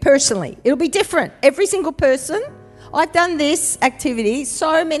you personally. It'll be different. Every single person. I've done this activity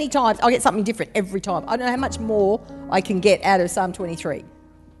so many times. I'll get something different every time. I don't know how much more I can get out of Psalm 23.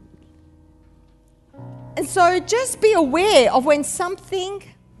 And so just be aware of when something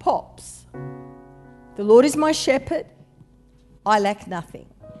pops. The Lord is my shepherd. I lack nothing.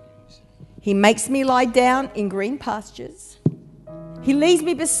 He makes me lie down in green pastures. He leads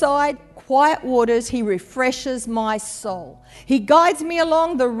me beside quiet waters. He refreshes my soul. He guides me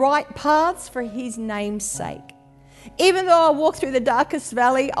along the right paths for his name's sake. Even though I walk through the darkest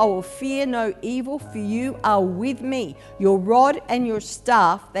valley, I will fear no evil, for you are with me. Your rod and your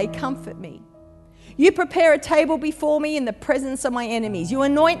staff, they comfort me. You prepare a table before me in the presence of my enemies. You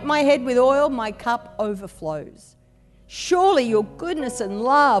anoint my head with oil, my cup overflows. Surely your goodness and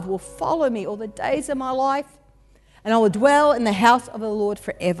love will follow me all the days of my life, and I will dwell in the house of the Lord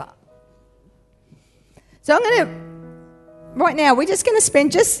forever. So right now, we're just going to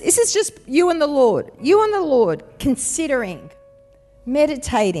spend this is just you and the Lord, considering,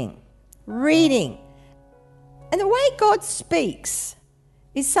 meditating, reading. And the way God speaks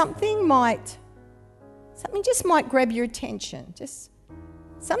is something just might grab your attention.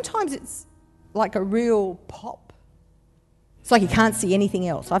 Sometimes it's like a real pop. It's like you can't see anything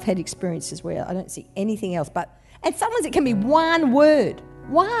else. I've had experiences where I don't see anything else. And sometimes it can be one word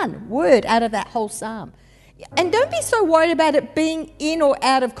out of that whole psalm. And don't be so worried about it being in or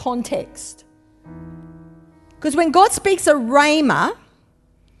out of context. Because when God speaks a rhema,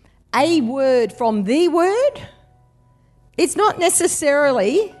 a word from the word, it's not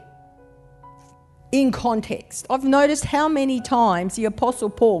necessarily in context. I've noticed how many times the Apostle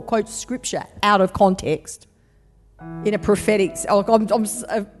Paul quotes scripture out of context in a prophetic. I'm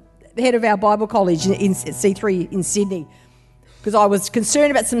the head of our Bible college in C3 in Sydney, because I was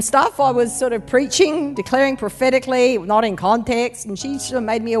concerned about some stuff. I was sort of preaching, declaring prophetically, not in context, and she sort of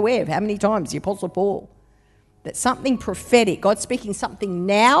made me aware of how many times the Apostle Paul, that something prophetic, God speaking something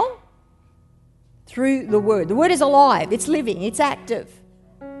now through the Word. The Word is alive, it's living, it's active.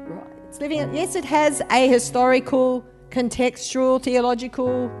 Right? It's living. Yes, it has a historical, contextual,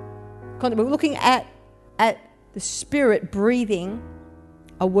 theological content. We're looking at the Spirit breathing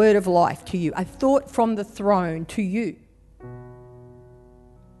a word of life to you, a thought from the throne to you.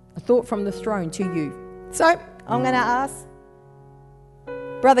 A thought from the throne to you. So, I'm going to ask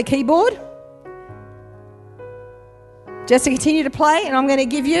Brother Keyboard just to continue to play, and I'm going to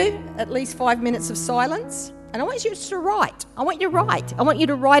give you at least 5 minutes of silence. And I want you to write. I want you to write. I want you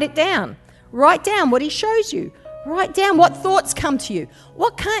to write it down. Write down what he shows you. Write down what thoughts come to you.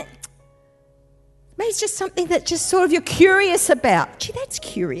 Maybe it's just something that just sort of you're curious about. Gee, that's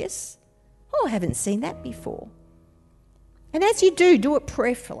curious. Oh, I haven't seen that before. And as you do it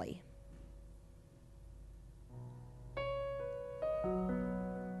prayerfully.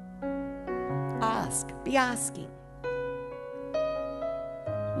 Be asking.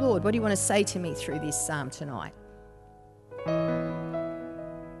 Lord, what do you want to say to me through this psalm tonight?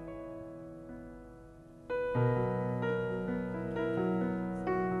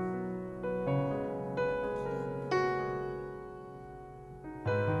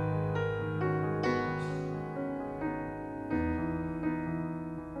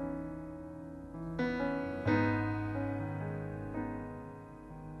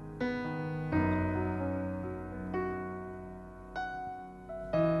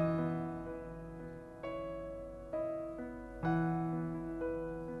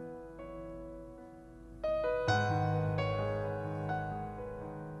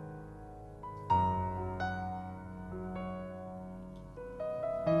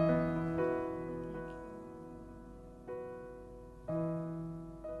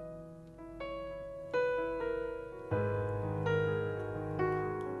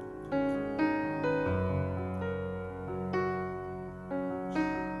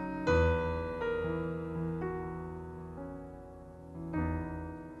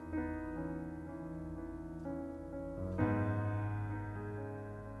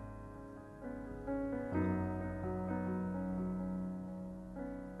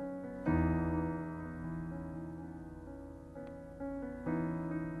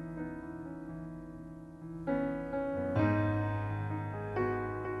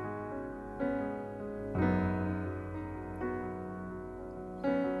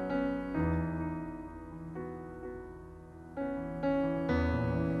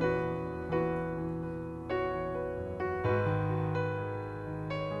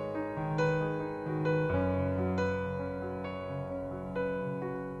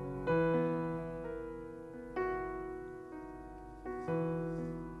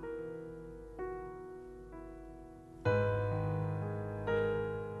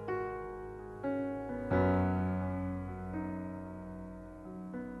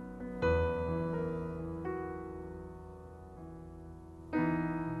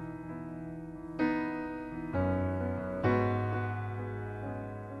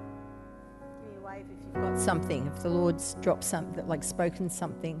 Something, if the Lord's dropped something, like spoken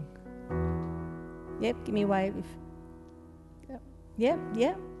something. Yep, give me a wave.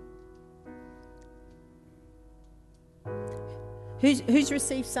 Yep. Who's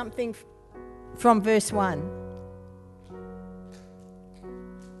received something from verse 1?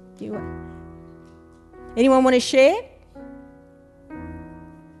 Anyone want to share?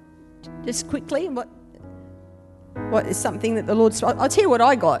 Just quickly, what is something that the Lord spoke? I'll tell you what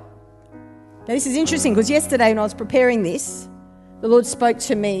I got. Now, this is interesting because yesterday when I was preparing this, the Lord spoke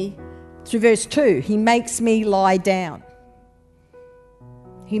to me through verse 2. He makes me lie down.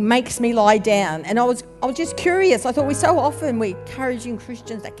 He makes me lie down. And I was just curious. I thought we're encouraging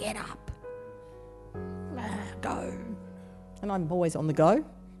Christians to get up, go. And I'm always on the go.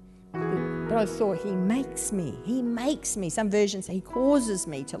 But I thought he makes me. Some versions say he causes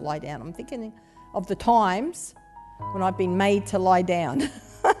me to lie down. I'm thinking of the times when I've been made to lie down.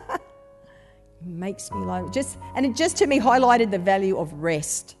 Makes me lie. It just to me highlighted the value of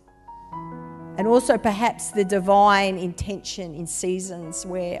rest, and also perhaps the divine intention in seasons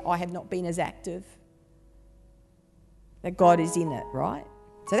where I have not been as active, that God is in it, right?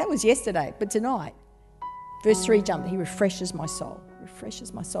 So that was yesterday, but tonight, verse 3 jumped. He refreshes my soul,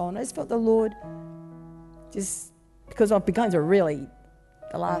 and I just felt the Lord, just because I've begun to the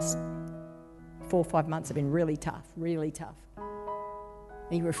last 4 or 5 months have been really tough.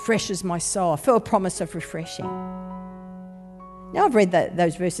 He refreshes my soul. I feel a promise of refreshing. Now, I've read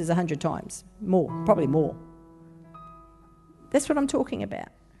those verses 100 times. Probably more. That's what I'm talking about,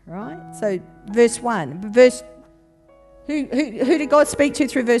 right? So, verse 1. Who did God speak to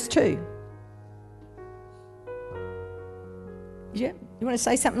through verse 2? Yeah. You want to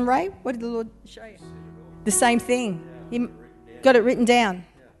say something, Ray? What did the Lord show you? The same thing. You got it written down.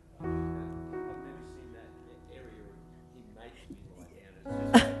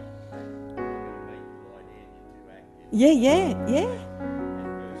 Yeah.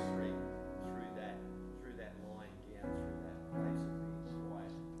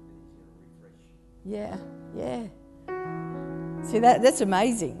 Yeah, yeah. See, that's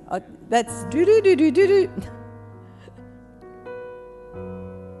amazing. That's do-do-do-do-do-do.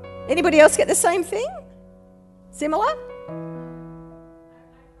 Anybody else get the same thing? Similar?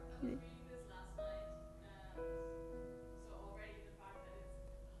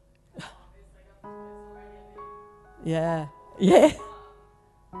 Yeah, yeah.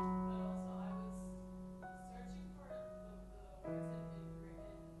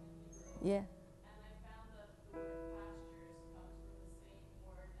 Yeah.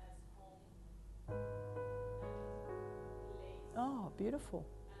 Oh, beautiful.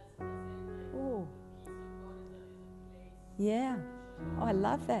 Oh. Yeah. Oh, I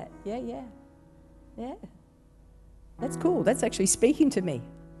love that. Yeah, yeah. Yeah. That's cool. That's actually speaking to me.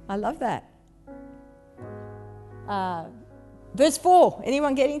 I love that. Verse 4.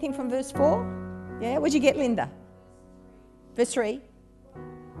 Anyone get anything from verse 4? Yeah? What'd you get, Linda? Verse 3.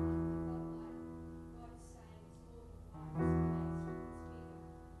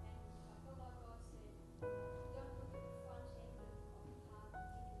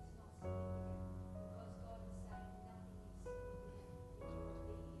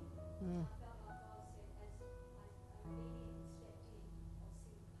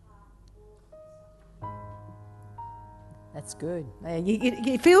 That's good.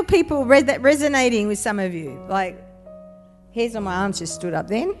 You feel people read that resonating with some of you. Like, hairs on my arms just stood up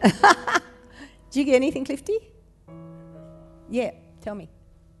then. Did you get anything, Clifty? Yeah, tell me.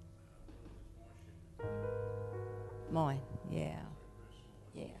 Mine, yeah.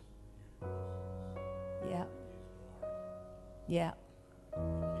 Yeah. Yeah. Yeah.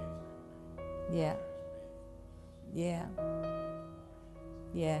 Yeah. Yeah.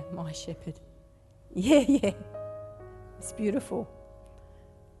 Yeah, my shepherd. Yeah, yeah. It's beautiful.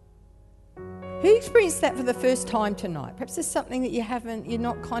 Who experienced that for the first time tonight? Perhaps there's something that you're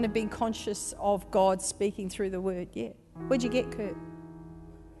not kind of being conscious of God speaking through the word yet. What'd you get, Kurt?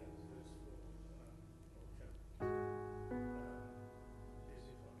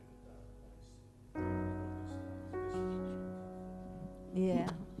 Yeah.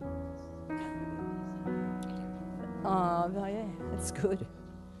 Oh, yeah, that's good.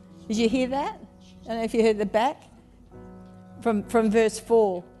 Did you hear that? I don't know if you heard the back. From verse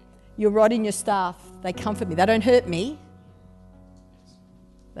 4, your rod and your staff, they comfort me. They don't hurt me.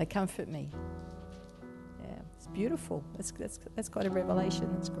 They comfort me. Yeah, it's beautiful. That's quite a revelation.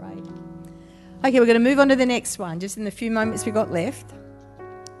 That's great. Okay, we're going to move on to the next one, just in the few moments we've got left.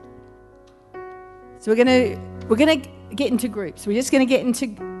 So we're going to get into groups. We're just going to get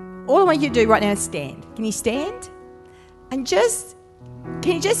into, all I want you to do right now is stand. Can you stand? And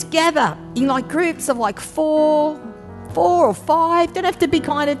can you just gather in like groups of like four or five? Don't have to be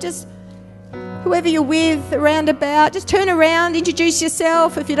kind of just whoever you're with, around about. Just turn around, introduce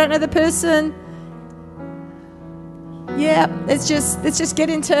yourself if you don't know the person. Yeah, let's just get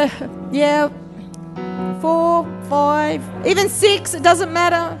into 4, 5, even 6. It doesn't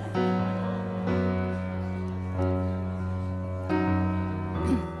matter.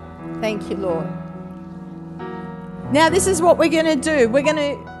 Thank you, Lord. Now this is what we're going to do. We're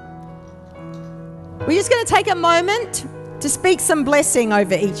just going to take a moment to speak some blessing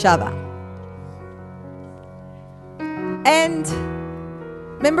over each other. And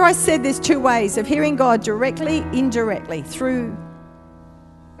remember I said there's 2 ways of hearing God: directly, indirectly, through.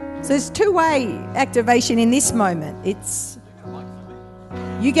 So there's 2-way activation in this moment. It's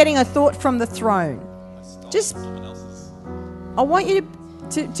you getting a thought from the throne. Just, I want you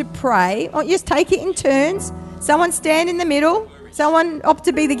to pray. I want you to take it in turns. Someone stand in the middle. Someone opt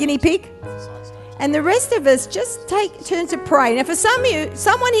to be the guinea pig. And the rest of us just take turns to pray. Now for some of you,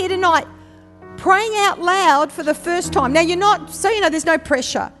 someone here tonight, praying out loud for the first time. Now you're not, so you know there's no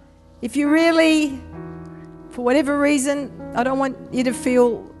pressure. If you really, for whatever reason, I don't want you to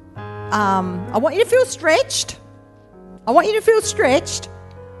feel, I want you to feel stretched. I want you to feel stretched,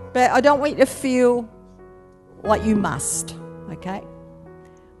 but I don't want you to feel like you must, okay?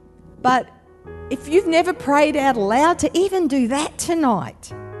 But if you've never prayed out loud, to even do that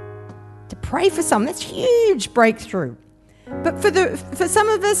tonight, to pray for someone, that's huge breakthrough. But for some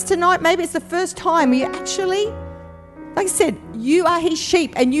of us tonight, maybe it's the first time you actually, like I said, you are his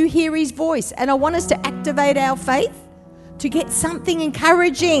sheep and you hear his voice. And I want us to activate our faith to get something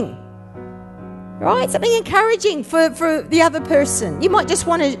encouraging, right? Something encouraging for the other person. You might just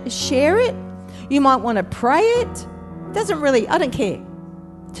want to share it. You might want to pray it. Doesn't really, I don't care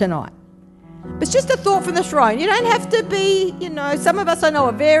tonight. But it's just a thought from the throne. You don't have to be, some of us I know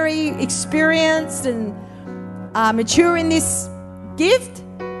are very experienced and mature in this gift.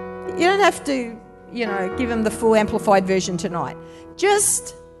 You don't have to, give them the full amplified version tonight.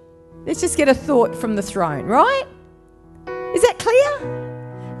 Just Let's just get a thought from the throne, right? Is that clear?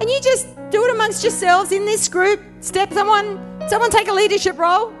 And you just do it amongst yourselves in this group. Someone take a leadership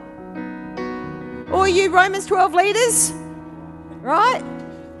role. Or you Romans 12 leaders, right?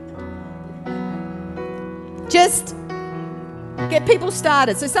 Just get people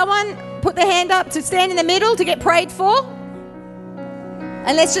started. So someone put their hand up to stand in the middle to get prayed for.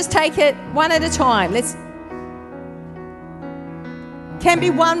 And let's just take it one at a time. Can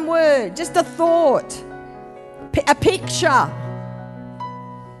be one word, just a thought, a picture.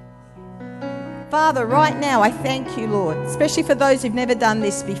 Father, right now I thank you, Lord, especially for those who've never done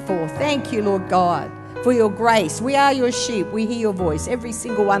this before. Thank you, Lord God, for your grace. We are your sheep. We hear your voice, every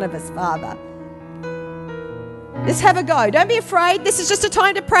single one of us, Father. Let's have a go. Don't be afraid. This is just a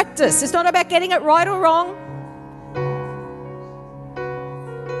time to practice. It's not about getting it right or wrong.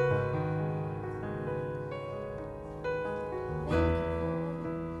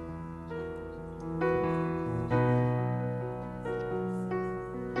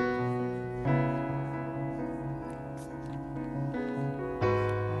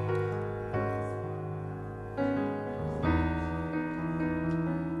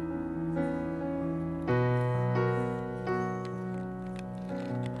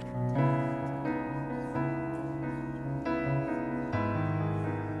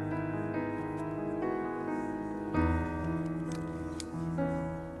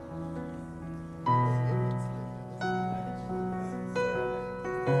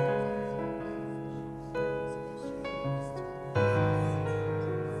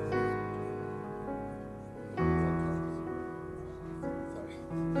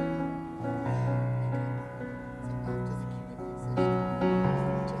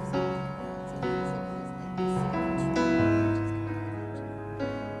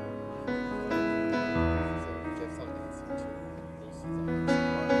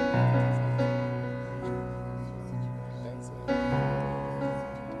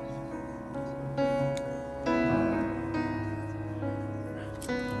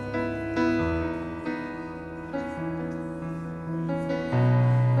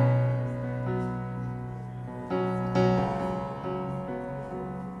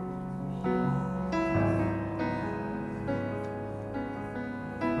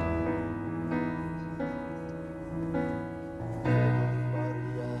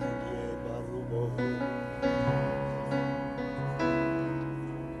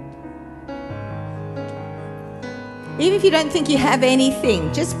 Even if you don't think you have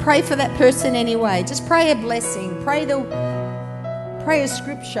anything, just pray for that person anyway. Just pray a blessing. Pray a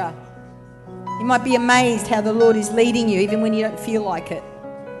scripture. You might be amazed how the Lord is leading you even when you don't feel like it.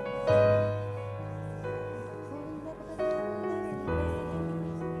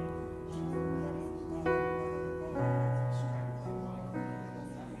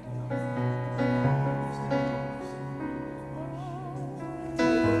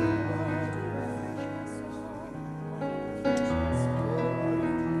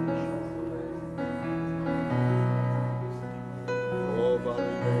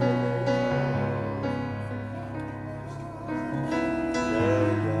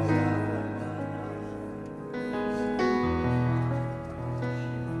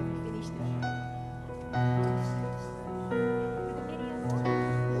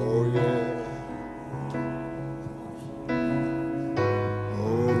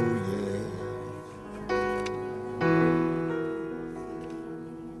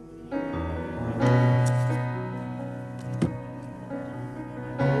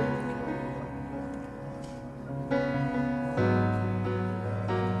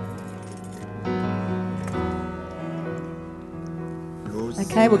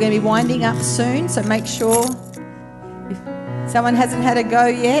 Okay, we're going to be winding up soon, so make sure if someone hasn't had a go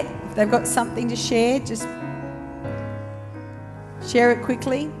yet, if they've got something to share, just share it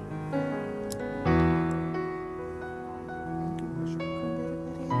quickly.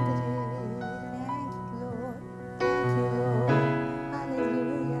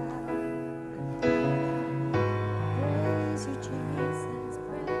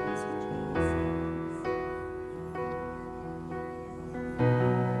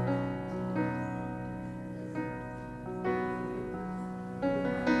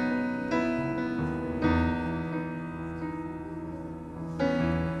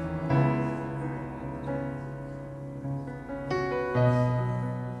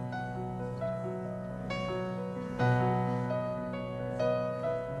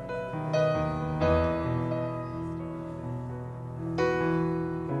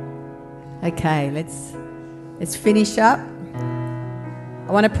 Okay, let's finish up. I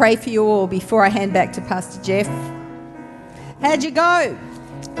want to pray for you all before I hand back to Pastor Jeff. How'd you go?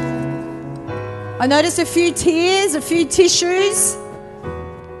 I noticed a few tears, a few tissues.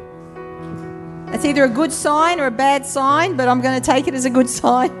 That's either a good sign or a bad sign, but I'm going to take it as a good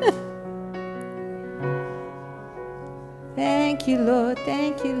sign. Thank you, Lord.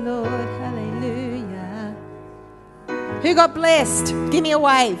 Thank you, Lord. Hallelujah. Who got blessed? Give me a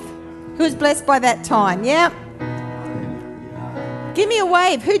wave. Who was blessed by that time? Yeah? Give me a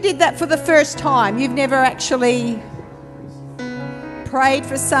wave. Who did that for the first time? You've never actually prayed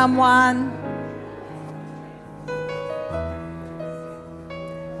for someone.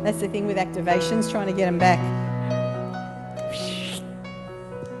 That's the thing with activations, trying to get them back.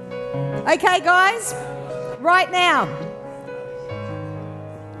 Okay, guys, right now.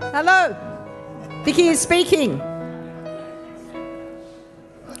 Hello. Vicki is speaking.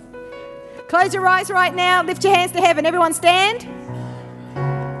 Close your eyes right now. Lift your hands to heaven. Everyone stand.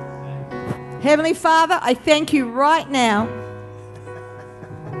 Heavenly Father, I thank you right now.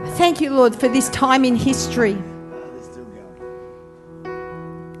 Thank you, Lord, for this time in history.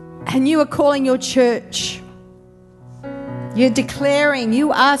 And you are calling your church. You're declaring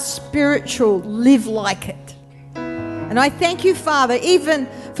you are spiritual. Live like it. And I thank you, Father, even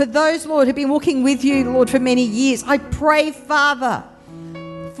for those, Lord, who've been walking with you, Lord, for many years. I pray, Father,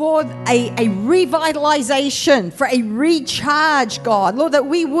 for a revitalization, for a recharge, God. Lord, that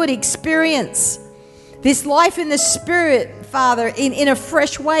we would experience this life in the Spirit, Father, in a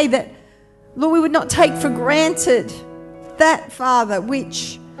fresh way that, Lord, we would not take for granted. That, Father,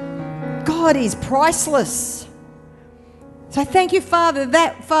 which God is priceless. So I thank you, Father,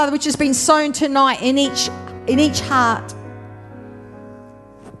 that, Father, which has been sown tonight in each heart.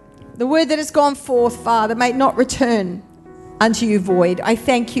 The word that has gone forth, Father, may not return unto you void. I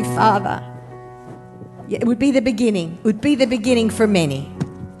thank you, Father. It would be the beginning. It would be the beginning for many.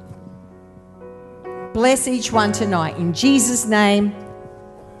 Bless each one tonight in Jesus' name.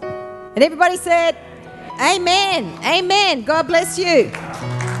 And everybody said, amen. Amen. God bless you.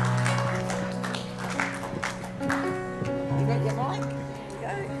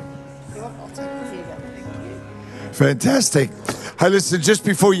 Fantastic. Hey, listen, just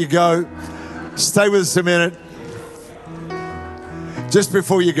before you go, stay with us a minute. Just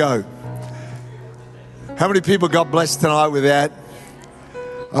before you go, how many people got blessed tonight with that?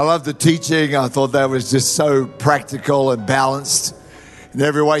 I love the teaching. I thought that was just so practical and balanced in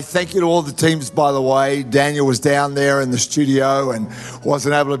every way. Thank you to all the teams, by the way. Daniel was down there in the studio and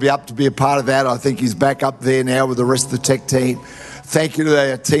wasn't able to be up to be a part of that. I think he's back up there now with the rest of the tech team. Thank you to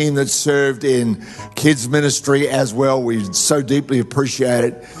the team that served in kids ministry as well. We so deeply appreciate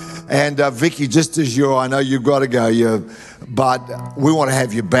it. And Vicki, just as I know you've got to go, but we want to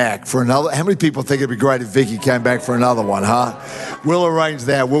have you back for another. How many people think it'd be great if Vicki came back for another one, huh? We'll arrange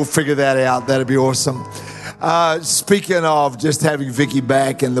that. We'll figure that out. That'd be awesome. Speaking of just having Vicki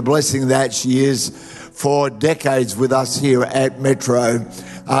back and the blessing that she is for decades with us here at Metro,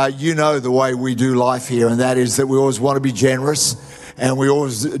 you know the way we do life here, and that is that we always want to be generous. And we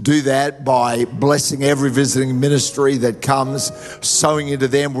always do that by blessing every visiting ministry that comes, sowing into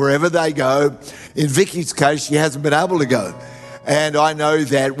them wherever they go. In Vicki's case, she hasn't been able to go. And I know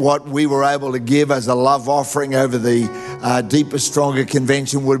that what we were able to give as a love offering over the Deeper, Stronger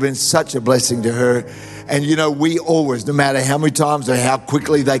convention would have been such a blessing to her. And, you know, we always, no matter how many times or how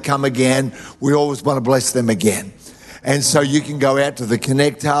quickly they come again, we always want to bless them again. And so you can go out to the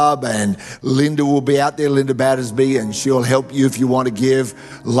Connect Hub and Linda will be out there, Linda Battersby, and she'll help you if you want to give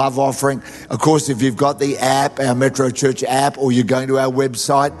love offering. Of course, if you've got the app, our Metro Church app, or you're going to our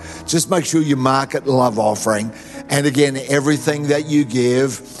website, just make sure you mark it love offering. And again, everything that you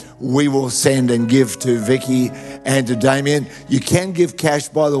give, we will send and give to Vicki and to Damien. You can give cash,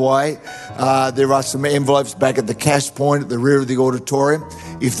 by the way. There are some envelopes back at the cash point at the rear of the auditorium.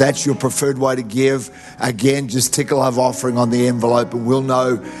 If that's your preferred way to give, again, just tick a love offering on the envelope and we'll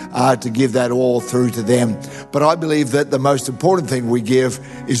know to give that all through to them. But I believe that the most important thing we give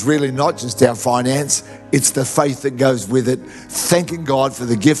is really not just our finance, it's the faith that goes with it, thanking God for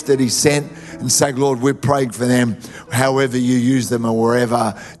the gift that he sent and saying, Lord, we're praying for them however you use them and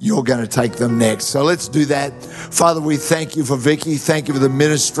wherever you're going to take them next. So let's do that. Father, we thank you for Vicki. Thank you for the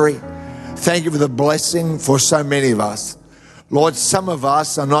ministry. Thank you for the blessing for so many of us. Lord, some of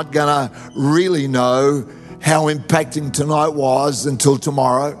us are not going to really know how impacting tonight was until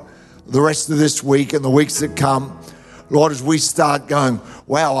tomorrow, the rest of this week and the weeks that come. Lord, as we start going,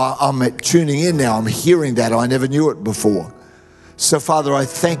 wow, I'm tuning in now. I'm hearing that. I never knew it before. So, Father, I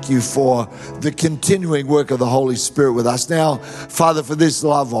thank you for the continuing work of the Holy Spirit with us. Now, Father, for this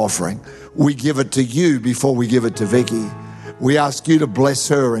love offering, we give it to you before we give it to Vicki. We ask you to bless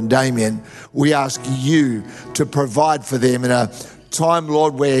her and Damien. We ask you to provide for them in a time,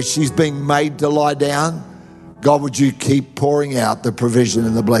 Lord, where she's being made to lie down. God, would you keep pouring out the provision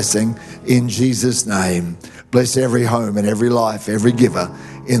and the blessing in Jesus' name. Bless every home and every life, every giver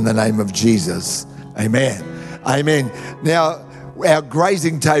in the name of Jesus. Amen. Amen. Now, our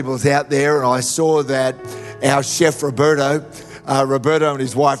grazing table's out there, and I saw that our chef Roberto and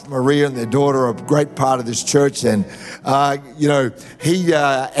his wife Maria and their daughter are a great part of this church, and he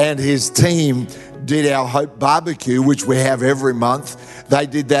and his team did our Hope Barbecue, which we have every month. They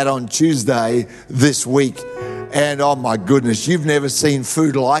did that on Tuesday this week, and oh my goodness, you've never seen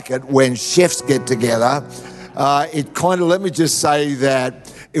food like it when chefs get together. It kind of, let me just say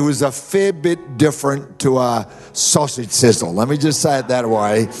that it was a fair bit different to a sausage sizzle. Let me just say it that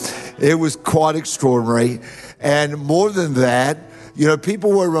way. It was quite extraordinary. And more than that,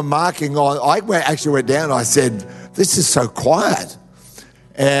 people were remarking on, I actually went down and I said, this is so quiet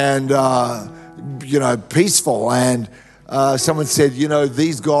and, peaceful. And someone said,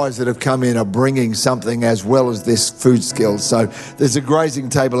 these guys that have come in are bringing something as well as this food skills. So there's a grazing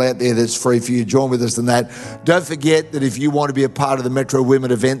table out there that's free for you. Join with us in that. Don't forget that if you want to be a part of the Metro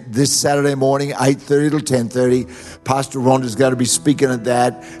Women event this Saturday morning, 8:30 till 10:30, Pastor Rhonda's going to be speaking at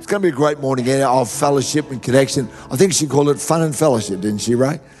that. It's going to be a great morning of fellowship and connection. I think she called it fun and fellowship, didn't she,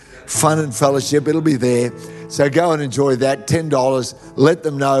 Ray? Fun and fellowship. It'll be there. So go and enjoy that. $10. Let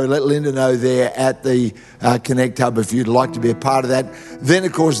them know. Let Linda know there at the Connect Hub if you'd like to be a part of that. Then,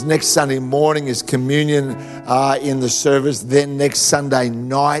 of course, next Sunday morning is communion in the service. Then next Sunday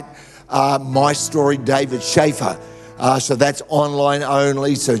night, My Story, David Schaefer. So that's online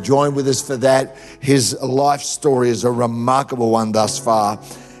only. So join with us for that. His life story is a remarkable one thus far.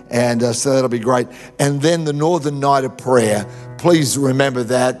 And so that'll be great. And then the Northern Night of Prayer. Please remember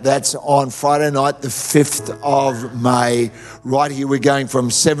that. That's on Friday night, the 5th of May. Right here, we're going from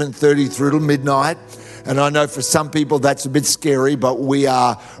 7:30 through to midnight. And I know for some people that's a bit scary, but we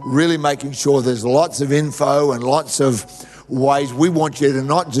are really making sure there's lots of info and lots of ways. We want you to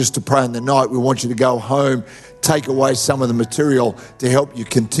not just to pray in the night. We want you to go home, take away some of the material to help you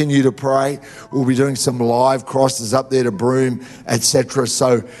continue to pray. We'll be doing some live crosses up there to Broome, etc.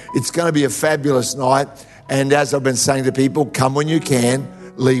 So it's going to be a fabulous night. And as I've been saying to people, come when you can,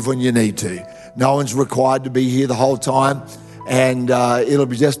 leave when you need to. No one's required to be here the whole time. And it'll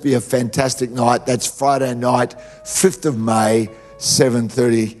just be a fantastic night. That's Friday night, 5th of May,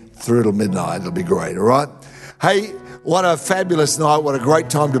 7:30 through till midnight. It'll be great, all right? Hey, what a fabulous night. What a great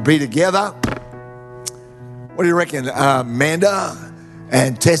time to be together. What do you reckon, Amanda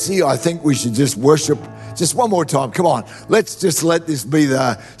and Tessie? I think we should just worship just one more time. Come on, let's just let this be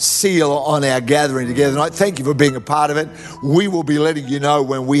the seal on our gathering together tonight. Thank you for being a part of it. We will be letting you know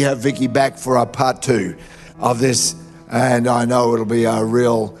when we have Vicki back for our part 2 of this. And I know it'll be a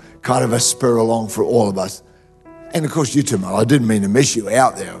real kind of a spur along for all of us. And of course, you too, Mel. I didn't mean to miss you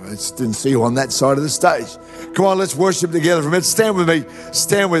out there. I just didn't see you on that side of the stage. Come on, let's worship together for a minute. Stand with me.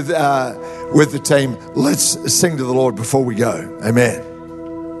 Stand with the team. Let's sing to the Lord before we go. Amen.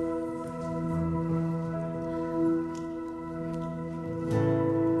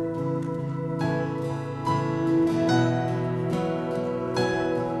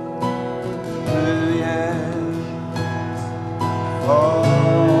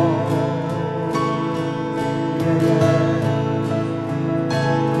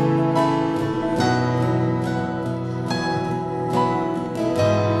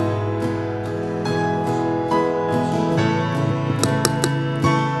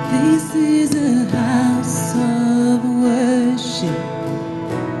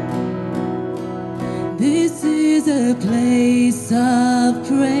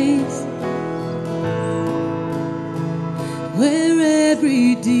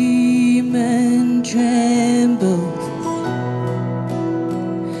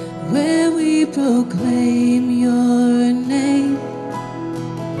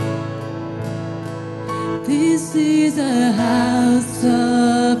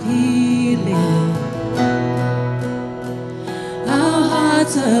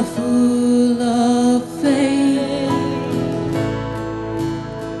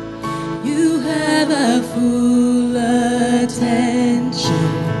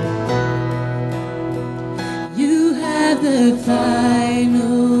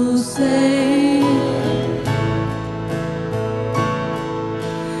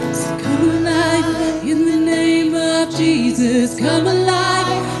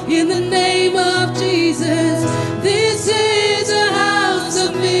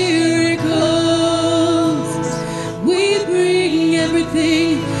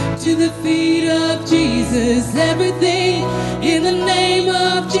 In the name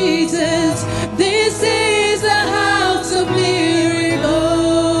of Jesus, this is the house of miracles.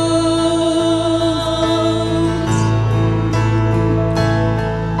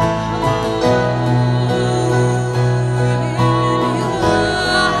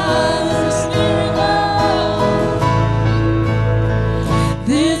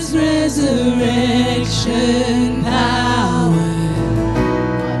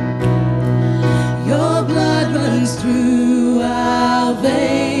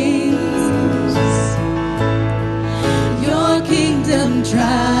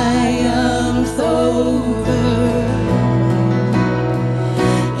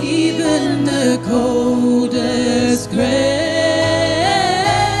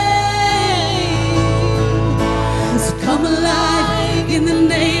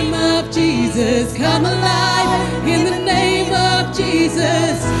 come alive in the name of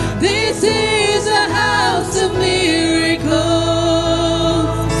Jesus. This is a house of miracles.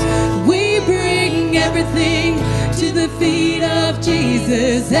 We bring everything to the feet of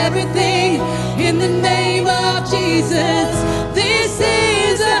Jesus. Everything in the name of Jesus. This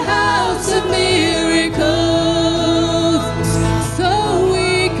is a house of miracles. So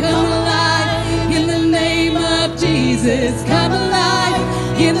we come alive in the name of Jesus. Come alive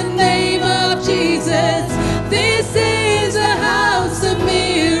in the name of Jesus. This is a house of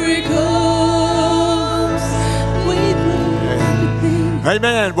miracles. We bring everything.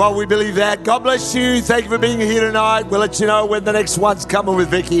 Amen. Well, we believe that. God bless you. Thank you for being here tonight. We'll let you know when the next one's coming with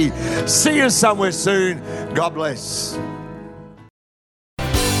Vicki. See you somewhere soon. God bless.